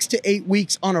about 6 to 8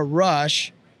 weeks on a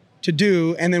rush to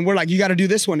do, and then we're like, you got to do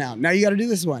this one now. Now you got to do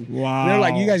this one. Wow. And they're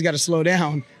like, you guys got to slow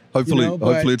down. Hopefully, you know,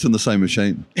 but- hopefully it's in the same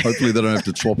machine. Hopefully they don't have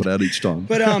to swap it out each time.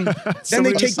 But then they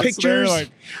Somebody take just sits there pictures. like,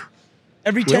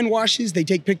 Every 10 washes, they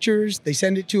take pictures, they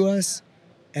send it to us,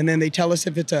 and then they tell us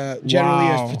if it's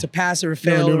Wow. if it's a pass or a Never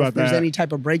fail, knew or about if there's that. any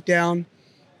type of breakdown,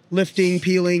 lifting,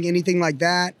 peeling, anything like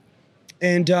that.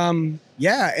 And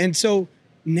and so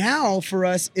now for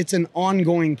us, it's an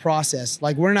ongoing process.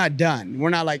 Like, we're not done.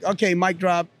 We're not like, okay, mic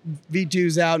drop,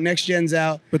 V2's out, next gen's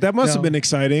out. but that must have No. been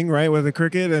exciting, right? With the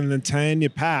Cricut and the 10, you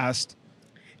passed.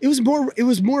 It was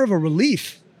more of a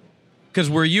relief. Because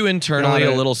were you internally Got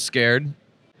a it. little scared?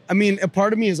 I mean, a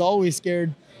part of me is always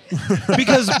scared.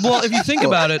 Because, well, if you think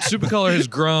about it, Supacolor has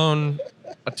grown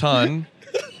a ton,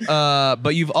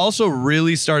 but you've also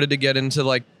really started to get into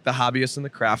like the hobbyists and the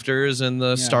crafters and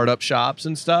the startup shops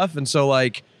and stuff. And so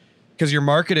like, because your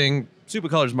marketing,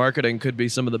 Supacolor's marketing could be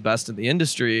some of the best in the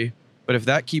industry, but if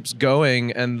that keeps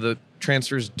going and the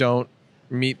transfers don't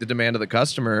meet the demand of the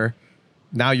customer,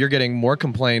 now you're getting more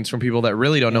complaints from people that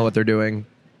really don't know what they're doing.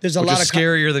 There's a which lot is of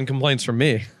scarier than complaints from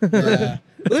me. Yeah.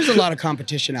 Well, there's a lot of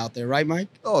competition out there, right, Mike?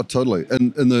 Oh, totally.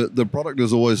 And the product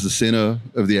is always the center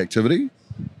of the activity.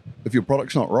 If your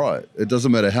product's not right, it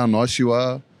doesn't matter how nice you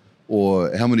are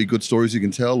or how many good stories you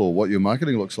can tell or what your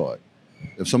marketing looks like.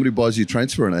 If somebody buys your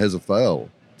transfer and it has a fail,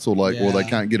 or they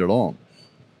can't get it on,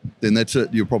 then that's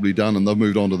it. You're probably done, and they've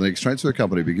moved on to the next transfer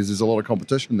company because there's a lot of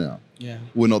competition now. Yeah,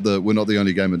 we're not the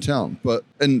only game in town. But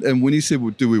and when you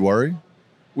said, do we worry?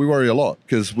 We worry a lot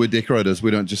because we're decorators.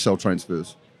 We don't just sell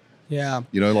transfers. Yeah,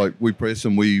 like we press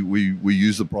and we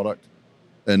use the product.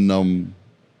 And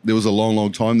there was a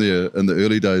long time there in the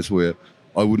early days where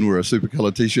I wouldn't wear a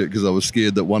Supacolor t-shirt because I was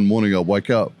scared that one morning I'd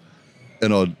wake up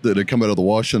and it'd come out of the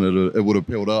wash and it would have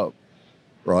peeled up,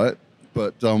 right?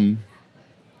 But those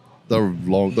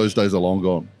days are long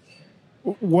gone.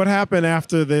 What happened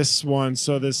after this one?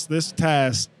 So this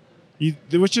test,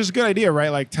 which is a good idea, right?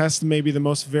 Like test maybe the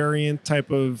most variant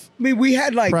type of. I mean, we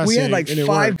had like pressing,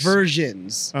 5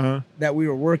 versions that we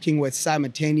were working with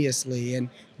simultaneously, and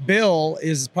Bill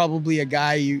is probably a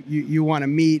guy you want to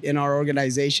meet in our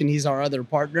organization. He's our other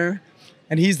partner,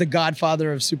 and he's the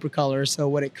godfather of Supacolor. So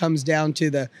when it comes down to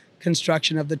the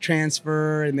construction of the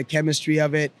transfer and the chemistry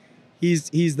of it,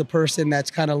 he's the person that's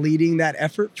kind of leading that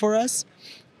effort for us.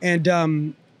 And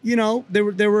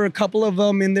there were a couple of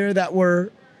them in there that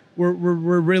were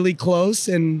really close,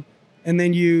 and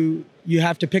then you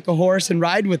have to pick a horse and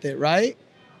ride with it, right?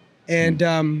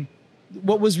 And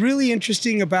what was really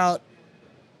interesting about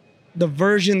the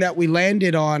version that we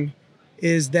landed on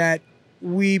is that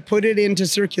we put it into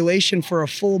circulation for a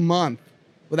full month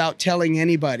without telling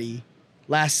anybody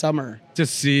last summer to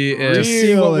see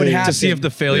if what would happen. To see if the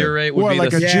failure rate would be like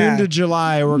June to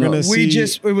July. We're gonna see.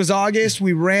 It was August.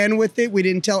 We ran with it. We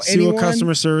didn't tell see anyone. What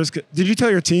customer service? Did you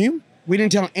tell your team? We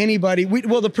didn't tell anybody.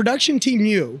 The production team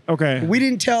knew. Okay. We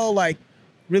didn't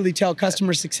really tell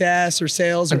customer success or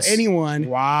sales or anyone.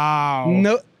 Wow.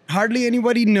 No, hardly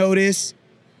anybody noticed.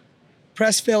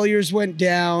 Press failures went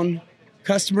down.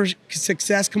 Customer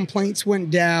success complaints went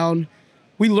down.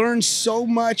 We learned so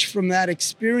much from that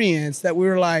experience that we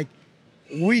were like,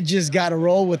 we just got to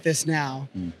roll with this now.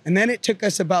 And then it took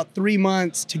us about 3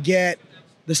 months to get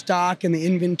the stock and the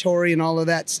inventory and all of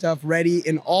that stuff ready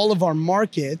in all of our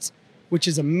markets, which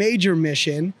is a major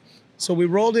mission. So we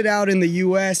rolled it out in the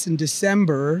US in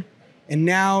December, and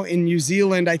now in New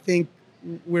Zealand, I think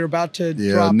we're about to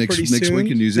drop pretty soon. Next week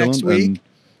in New Zealand. Next week. And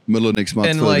middle of next month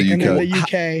and for the UK. And in the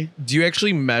UK. Do you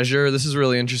actually measure, this is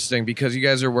really interesting because you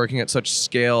guys are working at such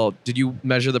scale, did you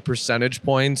measure the percentage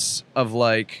points of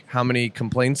like how many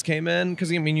complaints came in?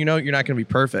 Because I mean, you're not going to be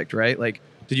perfect, right? Like,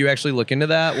 did you actually look into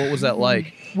that? What was that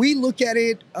like? We look at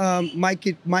it, Mike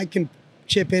can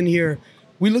chip in here.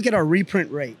 We look at our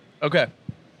reprint rate. Okay.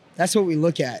 That's what we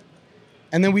look at.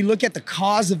 And then we look at the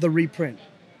cause of the reprint.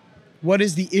 What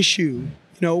is the issue?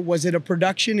 Was it a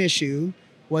production issue?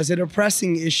 Was it a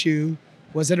pressing issue?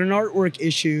 Was it an artwork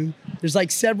issue? There's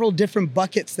like several different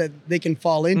buckets that they can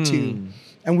fall into.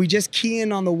 And we just key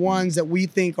in on the ones that we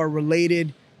think are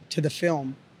related to the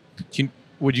film.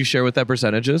 Would you share what that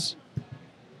percentage is?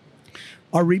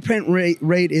 Our reprint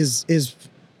rate is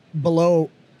below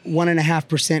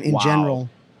 1.5% in general.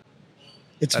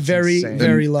 It's That's very, insane.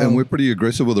 very low. And we're pretty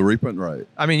aggressive with the reprint rate.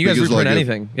 I mean, you guys reprint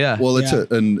anything. Yeah. Well, that's it.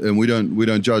 And we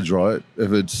don't judge, right?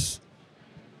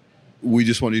 We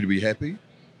just want you to be happy.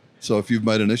 So if you've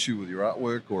made an issue with your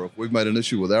artwork, or if we've made an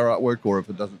issue with our artwork, or if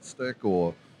it doesn't stick,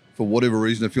 or for whatever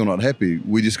reason, if you're not happy,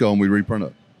 we just go and we reprint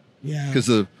it. Yeah. Because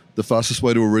the fastest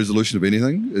way to a resolution of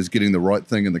anything is getting the right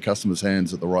thing in the customer's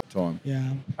hands at the right time.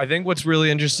 Yeah. I think what's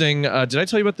really interesting, did I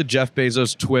tell you about the Jeff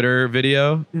Bezos Twitter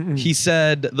video? He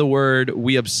said the word,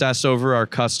 "we obsess over our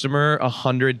customer"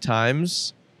 100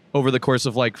 times over the course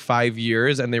of like 5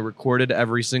 years, and they recorded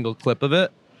every single clip of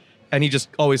it. And he just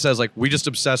always says, like, we just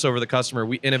obsess over the customer.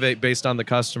 We innovate based on the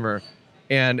customer.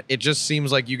 And it just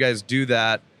seems like you guys do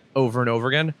that over and over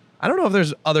again. I don't know if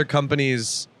there's other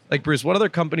companies, like Bruce, what other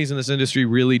companies in this industry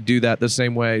really do that the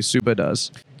same way Supa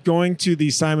does? Going to the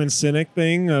Simon Sinek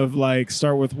thing of like,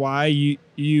 start with why,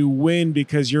 you win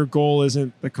because your goal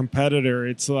isn't the competitor.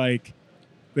 It's like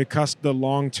the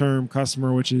long-term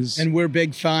customer, which is And we're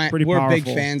big pretty we're big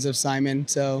powerful. fans of Simon.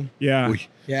 So yeah.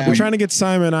 yeah. We're trying to get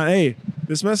Simon on. Hey,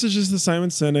 this message is to Simon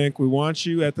Sinek. We want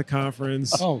you at the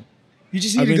conference. Oh, you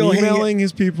just need I've to been go hang emailing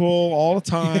his people all the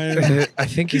time. I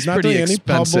think he's not pretty doing any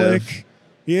expensive. public.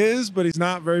 He is, but he's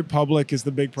not very public is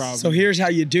the big problem. So here's how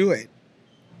you do it.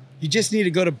 You just need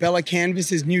to go to Bella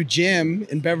Canvas's new gym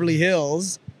in Beverly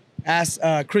Hills. Ask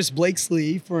Chris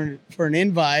Blakesley for an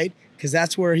invite because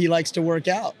that's where he likes to work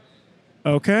out.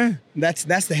 Okay. That's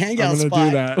the I'm hangout going to spot.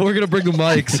 do that. We're gonna bring the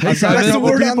mics. Hey, I've got That's a the couple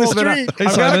word on the people that street. Hey,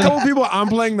 I've got a Simon. couple people I'm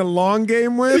playing the long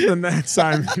game with, and that's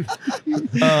Simon.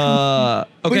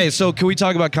 Okay, so can we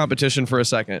talk about competition for a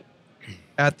second?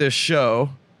 At this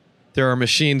show, there are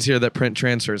machines here that print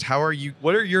transfers. How are you?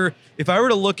 What are your? If I were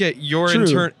to look at your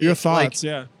Your thoughts,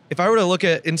 yeah. If I were to look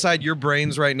at inside your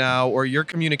brains right now, or your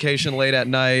communication late at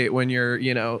night when you're,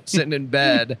 sitting in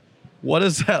bed, what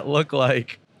does that look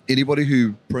like? Anybody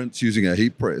who prints using a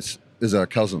heat press is our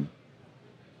cousin.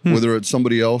 Whether it's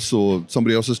somebody else or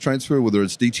somebody else's transfer, whether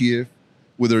it's DTF,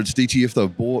 whether it's DTF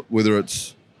they've bought, whether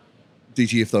it's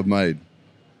DTF they've made,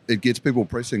 it gets people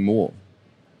pressing more.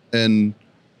 And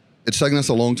it's taken us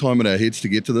a long time in our heads to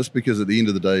get to this because at the end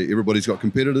of the day, everybody's got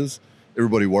competitors.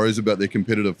 Everybody worries about their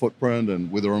competitive footprint and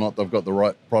whether or not they've got the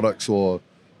right products or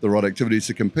the right activities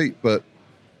to compete. But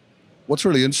what's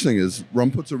really interesting is Rum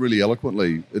puts it really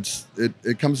eloquently.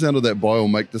 It comes down to that buy or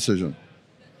make decision.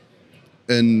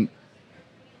 And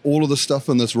all of the stuff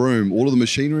in this room, all of the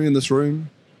machinery in this room,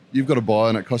 you've got to buy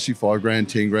and it costs you $5,000,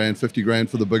 $10,000, $50,000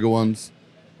 for the bigger ones.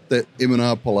 That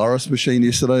M&R Polaris machine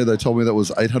yesterday, they told me that was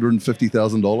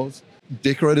 $850,000.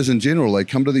 Decorators in general, they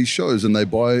come to these shows and they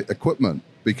buy equipment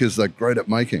because they're great at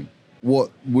making.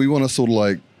 What we want to sort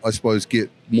of I suppose,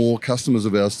 get more customers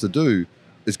of ours to do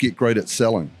is get great at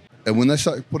selling. And when they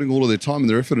start putting all of their time and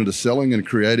their effort into selling and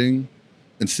creating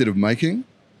instead of making,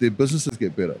 their businesses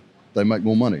get better. They make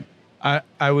more money.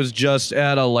 I was just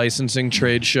at a licensing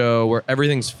trade show where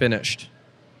everything's finished.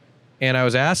 And I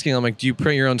was asking, I'm like, do you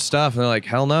print your own stuff? And they're like,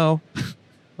 hell no.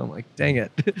 I'm like, dang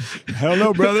it. Hell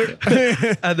no, brother.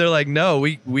 And they're like, no,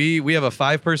 we have a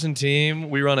 5-person team.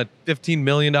 We run a $15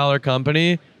 million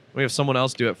company. We have someone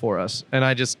else do it for us. And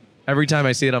every time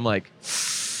I see it, I'm like,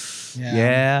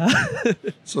 yeah.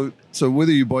 So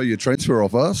whether you buy your transfer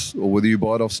off us or whether you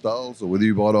buy it off Styles or whether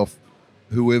you buy it off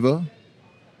whoever,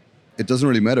 it doesn't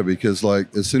really matter because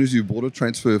as soon as you bought a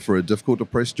transfer for a difficult to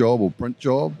press job or print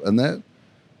job and that,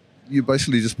 you're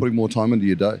basically just putting more time into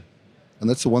your day. And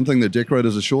that's the one thing that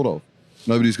decorators are short of.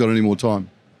 Nobody's got any more time.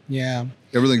 Yeah.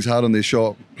 Everything's hard in their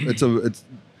shop.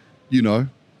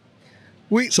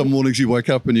 Some mornings you wake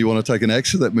up and you want to take an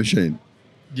axe to that machine.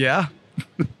 Yeah.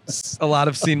 A lot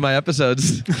have seen my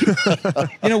episodes.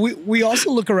 We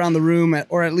also look around the room,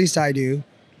 or at least I do,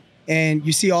 and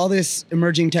you see all this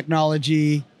emerging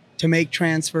technology to make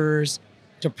transfers,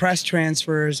 to press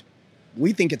transfers.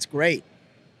 We think it's great.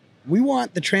 We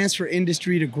want the transfer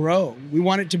industry to grow. We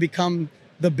want it to become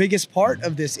the biggest part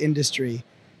of this industry,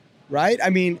 right? I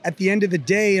mean, at the end of the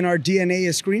day, in our DNA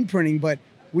is screen printing, but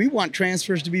we want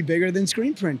transfers to be bigger than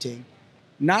screen printing.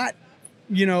 Not,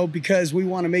 because we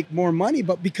want to make more money,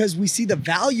 but because we see the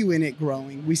value in it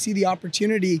growing. We see the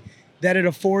opportunity that it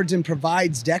affords and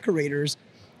provides decorators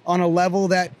on a level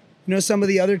that, some of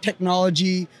the other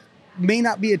technology may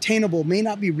not be attainable, may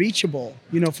not be reachable,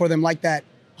 for them like that.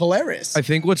 Hilarious. I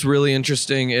think what's really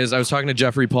interesting is I was talking to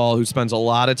Jeffrey Paul, who spends a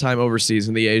lot of time overseas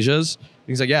in the Asias.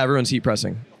 He's like, yeah, everyone's heat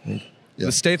pressing. Yeah.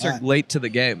 The States are late to the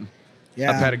game.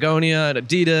 Yeah. Patagonia and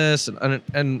Adidas.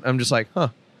 And I'm just like, huh.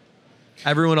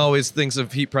 Everyone always thinks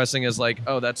of heat pressing as like,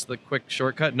 oh, that's the quick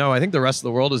shortcut. No, I think the rest of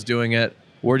the world is doing it.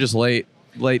 We're just late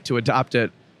to adopt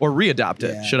it or readopt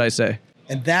it, should I say.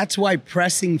 And that's why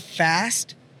pressing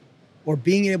fast or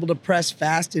being able to press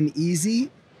fast and easy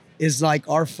is like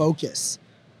our focus.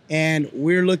 And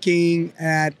we're looking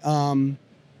at,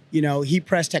 heat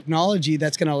press technology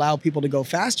that's going to allow people to go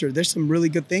faster. There's some really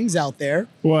good things out there.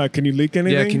 What? Can you leak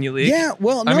anything? Yeah, can you leak? Yeah,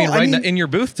 well, no. In your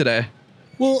booth today.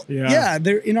 Well, yeah.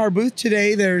 There in our booth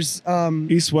today. There's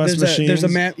East-West machines. There's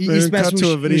a East-West cut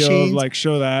to a video machines. of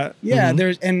show that. Yeah,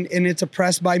 there's and it's a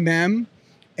press by MEM,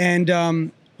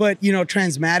 and but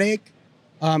Transmatic,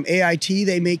 AIT,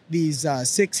 they make these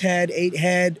 6-head,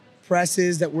 8-head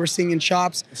presses that we're seeing in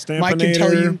shops. Mike can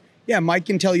tell you. Yeah, Mike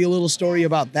can tell you a little story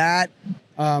about that,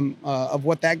 of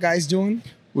what that guy's doing.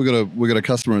 We got a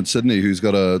customer in Sydney who's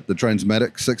got the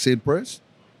Transmatic 6-head press.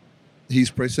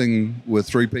 He's pressing with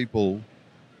 3 people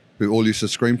who all used to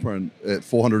screen print at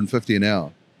 $450 an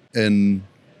hour, and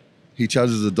he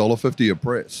charges $1.50 a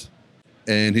press.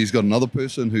 And he's got another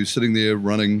person who's sitting there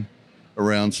running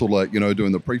around sort of like,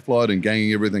 doing the pre-flight and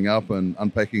ganging everything up and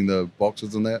unpacking the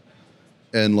boxes and that.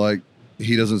 And like,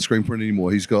 he doesn't screen print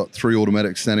anymore. He's got 3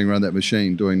 automatics standing around that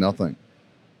machine doing nothing.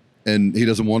 And he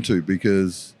doesn't want to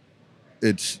because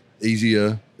it's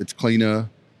easier, it's cleaner.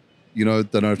 They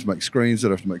don't have to make screens, they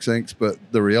don't have to make inks. But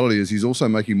the reality is he's also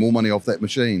making more money off that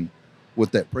machine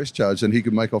with that press charge than he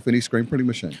could make off any screen printing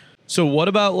machine. So what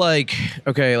about like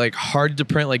hard to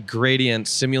print, like gradient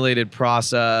simulated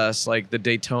process, like the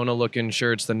Daytona looking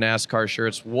shirts, the NASCAR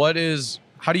shirts?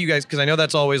 How do you guys, because I know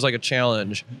that's always like a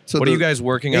challenge. So what are you guys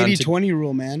working on? 80-20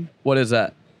 rule, man. What is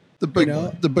that? The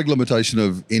big limitation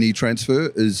of any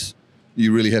transfer is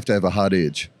you really have to have a hard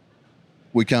edge.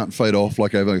 We can't fade off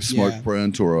like having a smoke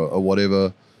print or a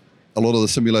whatever. A lot of the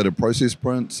simulated process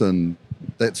prints and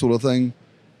that sort of thing,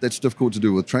 that's difficult to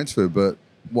do with transfer. But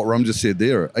what Rum just said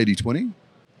there, 80-20,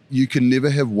 you can never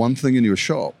have one thing in your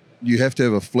shop. You have to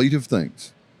have a fleet of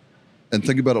things. And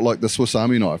think about it like the Swiss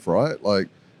Army knife, right? Like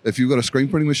if you've got a screen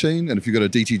printing machine and if you've got a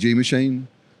DTG machine,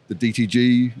 the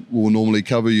DTG will normally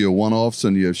cover your one-offs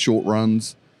and your short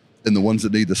runs and the ones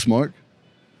that need the smoke.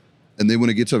 And then when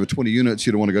it gets over 20 units,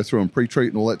 you don't want to go through and pre-treat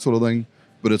and all that sort of thing.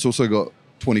 But it's also got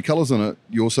 20 colors in it.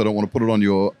 You also don't want to put it on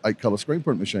your 8-color screen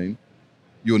print machine.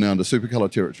 You're now into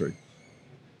Supacolor territory.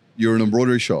 You're an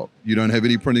embroidery shop. You don't have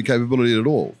any printing capability at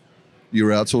all.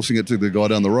 You're outsourcing it to the guy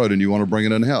down the road and you want to bring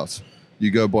it in-house. You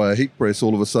go buy a heat press,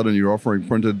 all of a sudden you're offering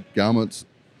printed garments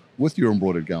with your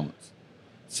embroidered garments.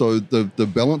 So the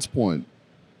balance point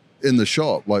in the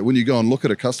shop, like when you go and look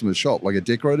at a customer's shop, like a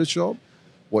decorator's shop,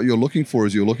 what you're looking for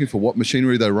is you're looking for what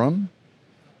machinery they run,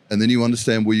 and then you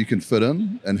understand where you can fit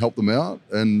in and help them out,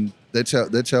 and that's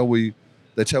how we've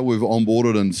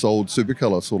onboarded and sold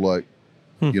Supacolor. So like,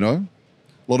 a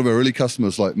lot of our early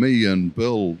customers like me and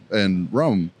Bill and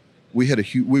Rum, we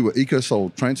were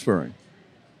eco-sold transferring,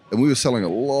 and we were selling a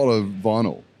lot of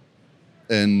vinyl,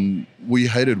 and we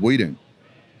hated weeding.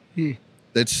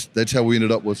 That's how we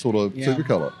ended up with sort of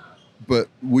Supacolor, but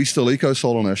we still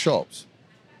eco-sold on our shops.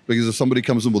 Because if somebody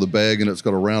comes in with a bag and it's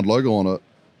got a round logo on it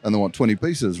and they want 20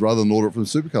 pieces, rather than order it from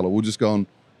Supacolor, we'll just go and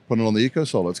put it on the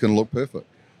EcoSol. It's going to look perfect.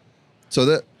 So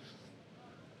that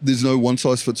there's no one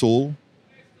size fits all,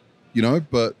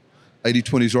 but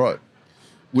 80-20 is right.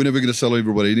 We're never going to sell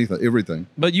everybody everything.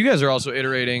 But you guys are also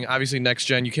iterating. Obviously, next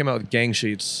gen, you came out with gang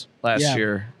sheets last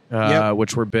year,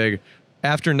 which were big.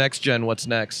 After next gen, what's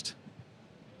next?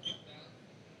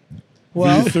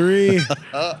 Well,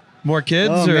 V3. More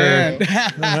kids, man.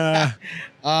 No,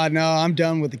 I'm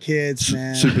done with the kids,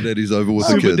 man. Super Daddy's over with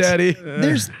the kids. Super Daddy.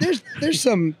 There's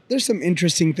some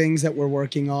interesting things that we're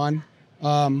working on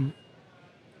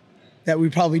that we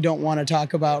probably don't want to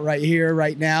talk about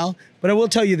right now. But I will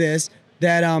tell you this,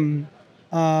 that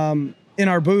in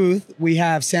our booth we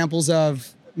have samples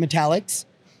of metallics,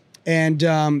 and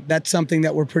that's something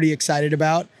that we're pretty excited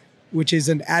about, which is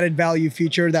an added value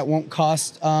feature that won't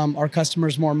cost our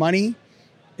customers more money.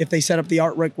 If they set up the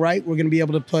artwork right, we're going to be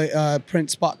able to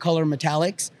print spot color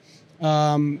metallics.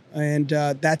 And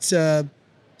that's a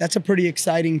pretty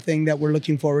exciting thing that we're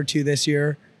looking forward to this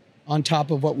year on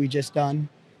top of what we just done.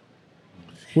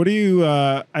 What do you,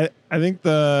 I think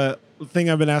the thing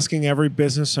I've been asking every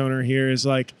business owner here is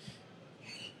like,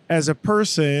 as a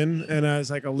person and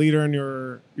as like a leader in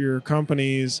your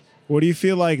companies, what do you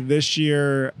feel like this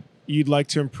year you'd like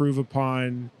to improve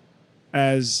upon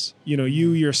as you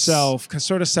yourself,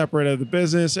 sort of separate of the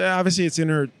business? Obviously it's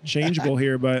interchangeable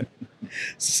here, but I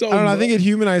don't know, I think it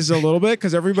humanizes a little bit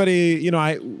because everybody,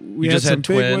 we had some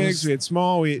big wigs, we had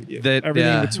small, everything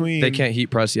in between. They can't heat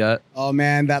press yet. Oh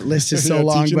man, that list is so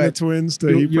long. But the twins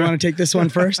to you want to take this one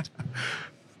first?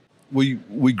 We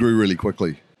grew really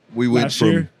quickly. We went Last from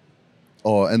year?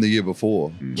 And the year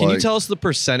before. Can you tell us the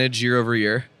percentage year over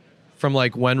year from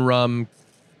like when Rum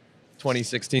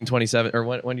 2016, 27, or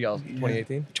when do y'all,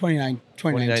 2018?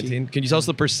 2019. Can you tell us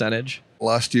the percentage?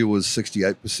 Last year was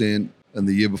 68%, and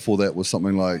the year before that was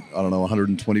something like,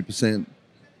 120%.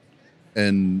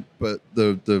 But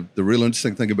the real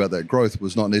interesting thing about that growth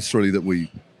was not necessarily that we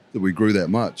grew that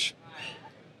much.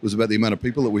 It was about the amount of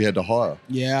people that we had to hire.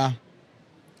 Yeah.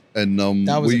 And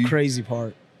that was a crazy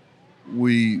part.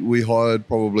 We hired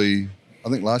probably, I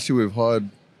think last year we've hired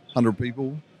 100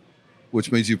 people, which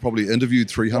means you've probably interviewed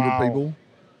 300 people.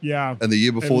 Yeah. And the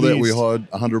year before that, we hired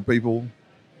 100 people.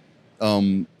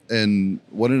 And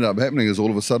what ended up happening is all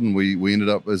of a sudden we ended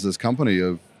up as this company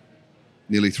of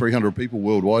nearly 300 people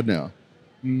worldwide now.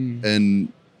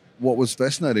 And what was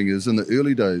fascinating is in the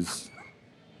early days,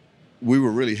 we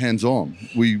were really hands-on.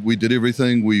 We did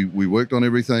everything. We worked on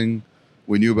everything.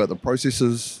 We knew about the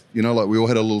processes. Like we all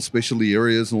had our little specialty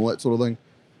areas and all that sort of thing.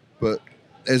 But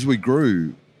as we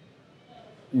grew,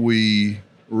 we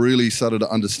really started to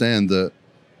understand that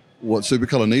what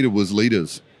Supacolor needed was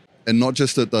leaders, and not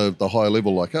just at the higher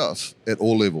level like us, at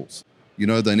all levels. You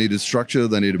know, they needed structure,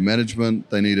 they needed management,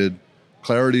 they needed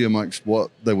clarity amongst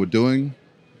what they were doing,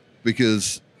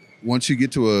 because once you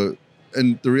get to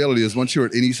and the reality is, once you're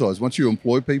at any size, once you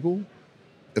employ people,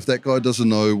 if that guy doesn't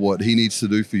know what he needs to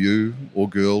do for you or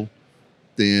girl,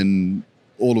 then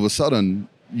all of a sudden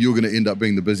you're going to end up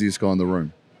being the busiest guy in the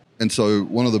room. And so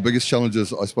one of the biggest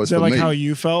challenges, I suppose, Is that for like me, how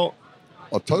you felt?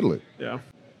 oh, totally. Yeah.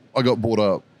 I got brought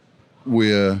up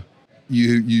where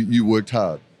you worked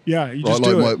hard. Yeah, you Right? just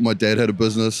Like do it. my dad had a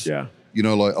business. Yeah. You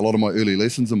know, like a lot of my early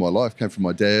lessons in my life came from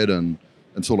my dad, and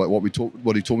sort of like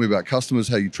what he taught me about customers,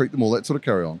 how you treat them, all that sort of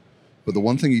carry on. But the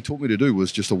one thing he taught me to do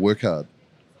was just to work hard.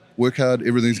 Work hard,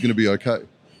 everything's going to be okay.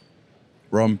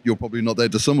 Rum, you're probably not that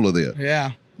dissimilar there.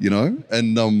 Yeah. You know,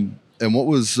 and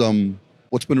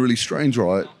what's been really strange,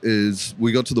 right, is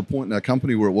we got to the point in our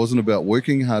company where it wasn't about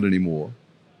working hard anymore.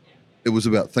 It was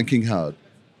about thinking hard,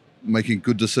 making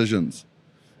good decisions,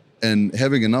 and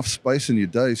having enough space in your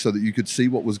day so that you could see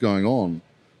what was going on,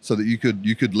 so that you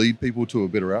could lead people to a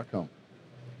better outcome.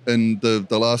 And the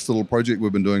last little project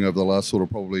we've been doing over the last sort of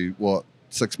probably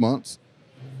 6 months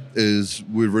is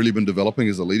we've really been developing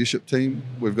as a leadership team.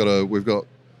 We've got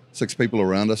 6 people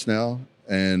around us now,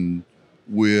 and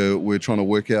we're trying to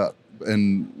work out,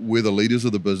 and we're the leaders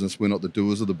of the business, we're not the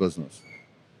doers of the business.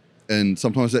 And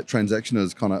sometimes that transition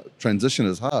is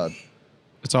hard.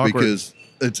 It's awkward. Because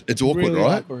it's awkward, Really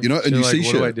right? awkward. You know, and You're you like, see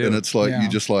what do I shit, do? and it's like Yeah. you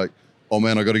just like, oh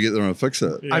man, I got to get there and fix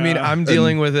it. Yeah. I mean, I'm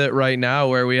dealing with it right now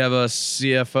where we have a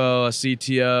CFO, a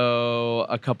CTO,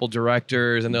 a couple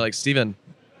directors, and they're like, Steven,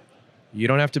 you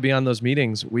don't have to be on those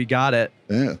meetings. We got it.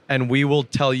 Yeah. And we will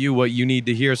tell you what you need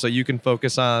to hear so you can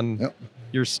focus on Yep.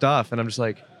 your stuff. And I'm just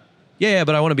like, yeah,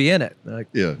 but I want to be in it. They're like,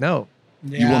 Yeah. no.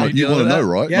 You Yeah. want to dealing with know, that?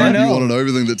 right? Yeah, I you know. want to know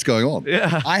everything that's going on.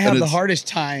 Yeah. I have And the it's- hardest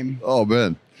time Oh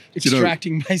man. You know-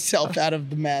 extracting myself out of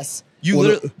the mess. You Well,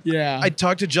 literally, Yeah. I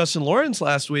talked to Justin Lawrence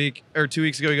last week or 2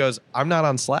 weeks ago. He goes, I'm not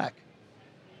on Slack.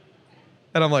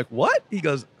 And I'm like, what? He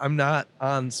goes, I'm not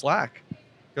on Slack.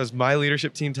 Because my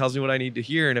leadership team tells me what I need to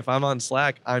hear. And if I'm on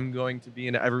Slack, I'm going to be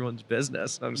in everyone's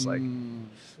business. And I'm just like,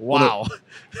 wow.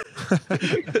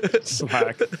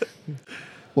 Slack.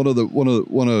 one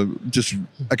of just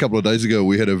a couple of days ago,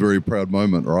 we had a very proud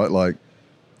moment, right? Like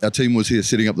our team was here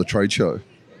setting up the trade show,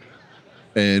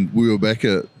 and we were back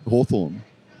at Hawthorne,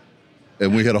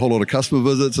 and we had a whole lot of customer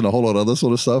visits and a whole lot of other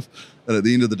sort of stuff. And at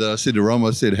the end of the day, I said to Rum,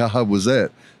 I said, how hard was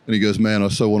that? And he goes, man, I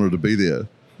so wanted to be there.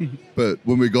 But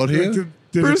when we got here, Did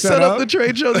it Bruce set up the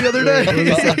trade show the other day.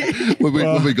 when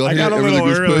we got I here, got a everything little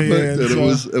was early, perfect, and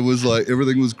and so- it was like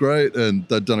everything was great, and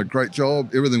they'd done a great job.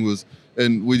 Everything was,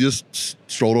 and we just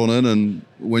strolled on in and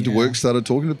went to Yeah. work, started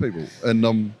talking to people,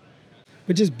 and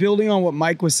But just building on what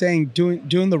Mike was saying,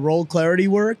 doing the role clarity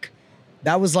work,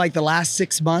 that was like the last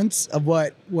 6 months of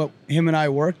what him and I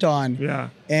worked on. Yeah.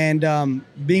 And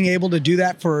being able to do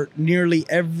that for nearly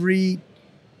every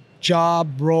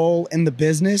job role in the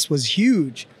business was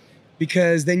huge,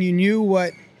 because then you knew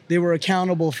what they were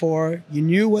accountable for, you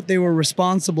knew what they were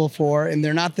responsible for, and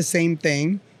they're not the same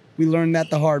thing. We learned that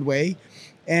the hard way.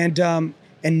 And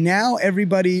now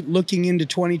everybody looking into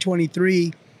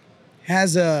 2023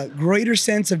 has a greater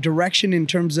sense of direction in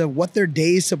terms of what their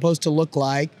day is supposed to look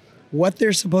like, what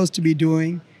they're supposed to be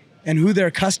doing, and who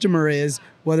their customer is,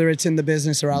 whether it's in the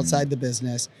business or outside the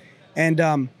business.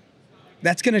 And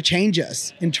that's going to change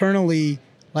us internally,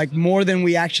 like more than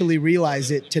we actually realize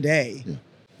it today.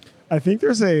 I think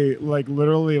there's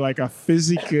literally a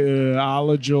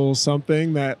physiological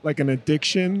something that like an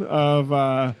addiction of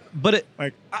But it,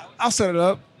 I'll set it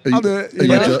up. are I'll do it. you, You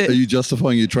know? are you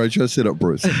justifying your trade show setup,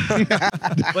 Bruce? But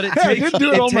it Hey, I takes, did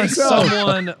do it all takes myself.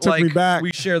 someone Took like me back.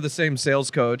 we share the same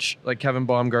sales coach. Like Kevin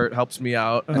Baumgart helps me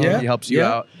out, and Yeah. he helps you Yeah.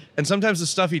 out. And sometimes the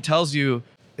stuff he tells you,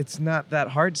 it's not that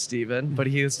hard, Steven. But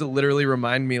he has to literally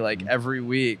remind me like every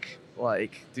week,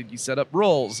 like, did you set up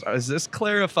roles? Is this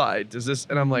clarified? Does this?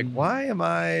 And I'm like,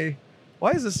 why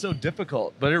is this so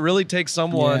difficult? But it really takes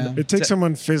someone. Yeah. It takes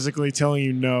someone physically telling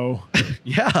you no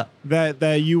Yeah.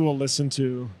 that you will listen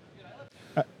to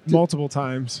multiple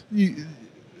times.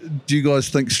 Do you guys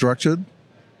think structured?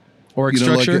 Org You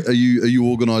know, structure. like, are you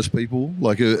organized people?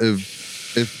 Like,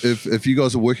 if you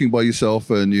guys are working by yourself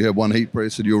and you have one heat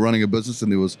press and you're running a business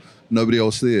and there was nobody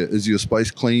else there, is your space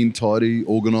clean, tidy,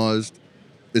 organized?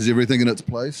 Is everything in its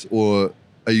place, or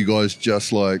are you guys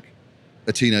just like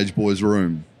a teenage boy's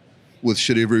room with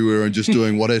shit everywhere and just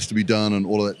doing what has to be done and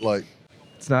all of that? Like,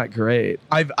 It's not great.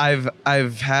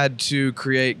 I've had to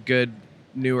create good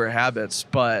newer habits,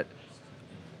 but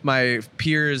my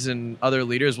peers and other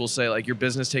leaders will say like your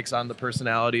business takes on the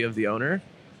personality of the owner,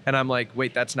 and I'm like,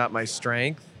 wait, that's not my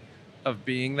strength of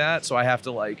being that, so I have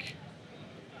to like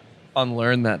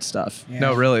unlearn that stuff. Yeah.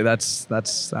 No, really, that's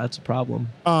a problem.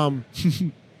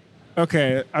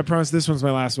 Okay, I promise this one's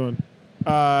my last one.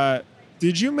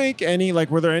 Did you make any,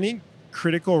 like, were there any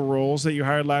critical roles that you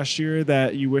hired last year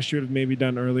that you wish you would have maybe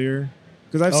done earlier?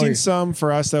 Because I've seen some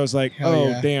for us that was like,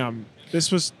 damn,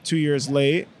 this was 2 years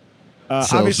late.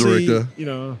 Sales obviously, director. you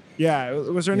know, yeah.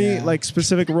 Was there any like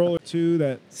specific role or two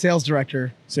that Sales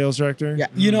director. sales director? Yeah.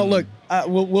 You know, look,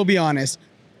 we'll be honest.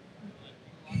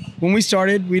 When we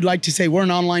started, we'd like to say we're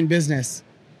an online business.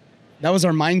 That was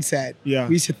our mindset. Yeah.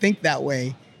 We used to think that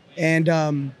way.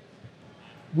 And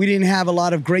we didn't have a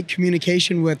lot of great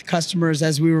communication with customers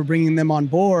as we were bringing them on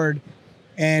board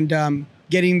and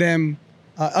getting them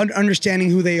understanding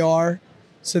who they are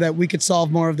so that we could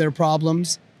solve more of their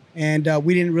problems. And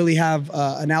we didn't really have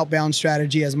an outbound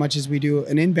strategy as much as we do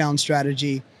an inbound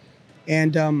strategy.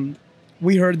 And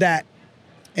we heard that.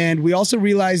 And we also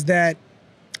realized that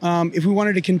if we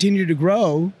wanted to continue to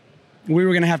grow, we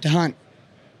were going to have to hunt.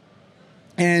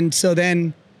 And so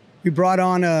then we brought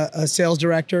on a sales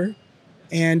director,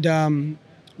 and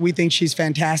we think she's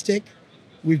fantastic.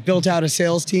 We've built out a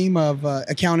sales team of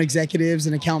account executives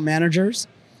and account managers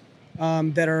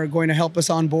that are going to help us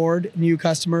onboard new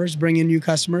customers, bring in new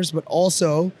customers, but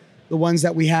also the ones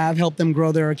that we have, help them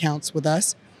grow their accounts with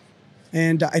us.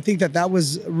 And I think that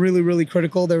was really, really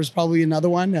critical. There was probably another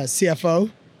one, a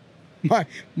CFO.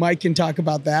 Mike can talk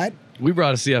about that. We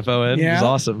brought a CFO in. Yeah. It was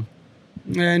awesome.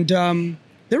 And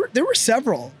there were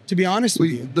several, to be honest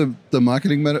with you. The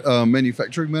marketing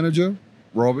manufacturing manager,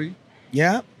 Robbie,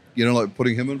 Yeah. you know, like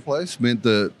putting him in place meant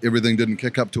that everything didn't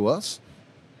kick up to us.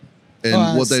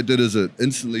 And what that did is it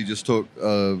instantly just took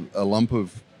a lump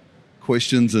of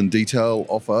questions and detail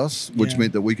off us, which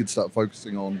meant that we could start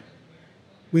focusing on.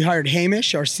 We hired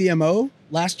Hamish, our CMO,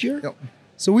 last year. Yep.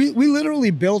 So we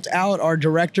literally built out our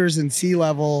directors and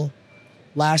C-level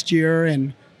last year,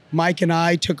 and Mike and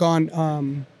I took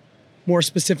on more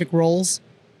specific roles.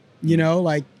 You know,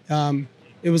 like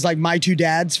it was like my two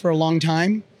dads for a long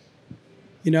time,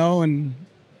 you know, and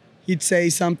he'd say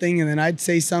something and then I'd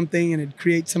say something and it'd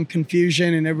create some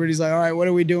confusion and everybody's like, all right, what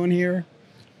are we doing here?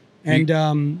 And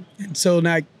so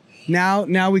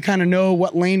now we kind of know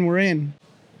what lane we're in.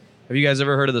 Have you guys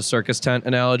ever heard of the circus tent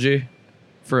analogy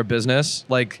for a business?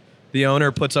 Like the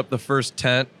owner puts up the first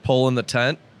tent, pole in the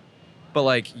tent, but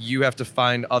like you have to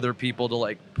find other people to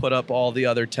like put up all the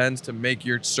other tents to make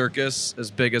your circus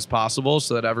as big as possible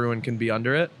so that everyone can be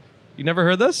under it. You never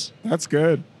heard this? That's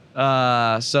good. So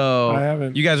I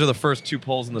haven't. You guys are the first two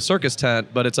poles in the circus tent,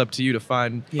 but it's up to you to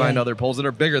find other poles that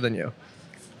are bigger than you.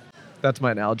 That's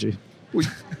my analogy.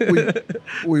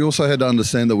 We also had to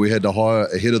understand that we had to hire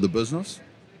ahead of the business,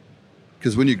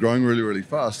 because when you're growing really, really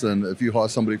fast, and if you hire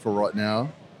somebody for right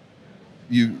now,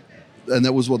 and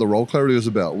that was what the role clarity was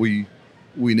about. We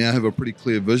now have a pretty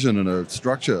clear vision and a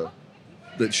structure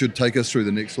that should take us through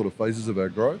the next sort of phases of our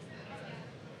growth.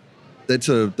 That's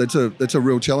a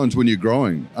real challenge when you're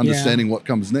growing, understanding what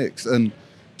comes next. And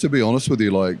to be honest with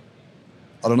you, like,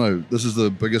 I don't know, this is the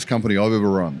biggest company I've ever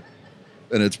run.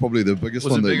 And it's probably the biggest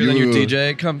Was one it that bigger you than your ever,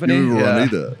 DJ company? you ever run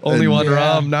either. Only And- one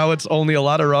rum. Now it's only a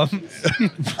lot of rum.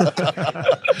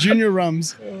 Junior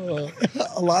rums,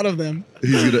 a lot of them.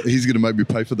 He's gonna make me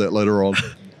pay for that later on.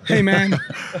 Hey man,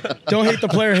 don't hate the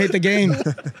player, hate the game.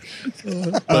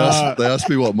 They asked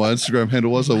me what my Instagram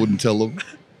handle was. I wouldn't tell them.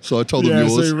 So I told them Yeah,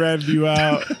 so yours. he ratted you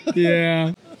out.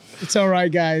 Yeah, it's all right,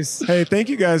 guys. Hey, thank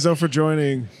you guys though for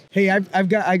joining. Hey,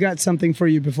 I got something for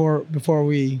you before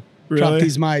we drop Really?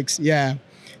 these mics. Yeah,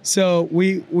 so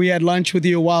we had lunch with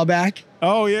you a while back,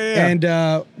 Oh yeah.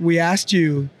 and we asked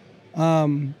you,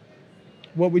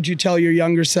 what would you tell your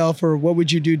younger self, or what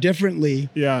would you do differently?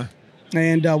 yeah.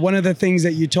 And one of the things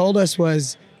that you told us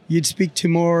was you'd speak to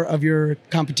more of your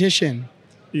competition.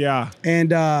 Yeah.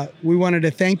 And we wanted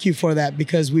to thank you for that,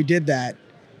 because we did that.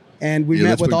 And we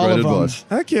met that's with been all great of them. advice.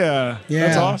 Heck yeah. Yeah.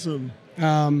 That's awesome.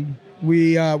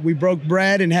 We broke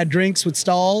bread and had drinks with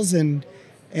stalls and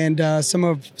some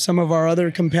of our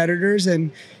other competitors,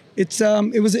 and it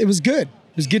was good.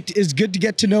 It's good to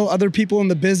get to know other people in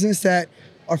the business that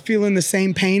are feeling the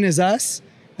same pain as us.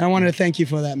 And I wanted to thank you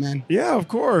for that, man. Yeah, of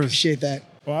course. Appreciate that.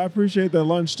 Well, I appreciate that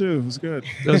lunch too. It was good.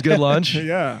 That was good lunch.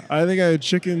 Yeah. I think I had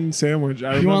chicken sandwich.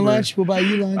 You want lunch? We'll buy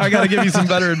you lunch. I got to give you some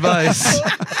better advice.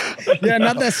 Yeah,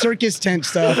 not that circus tent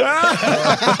stuff.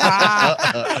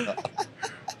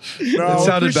 No, It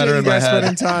sounded better in my head.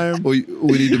 Spending time. We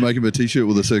need to make him a T-shirt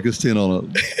with a circus tent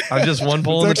on it. I'm just one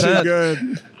pole in the It's actually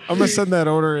tent. good. I'm gonna send that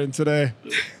order in today.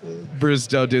 Bruce,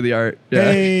 don't do the art.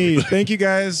 Yeah. Hey, thank you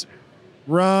guys.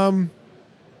 Rum,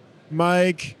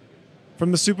 Mike,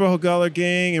 from the Supacolor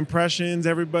gang, Impressions,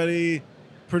 everybody,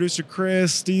 producer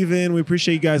Chris, Steven, we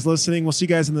appreciate you guys listening. We'll see you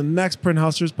guys in the next Print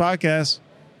Hustlers podcast.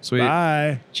 Sweet.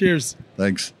 Bye. Cheers.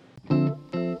 Thanks.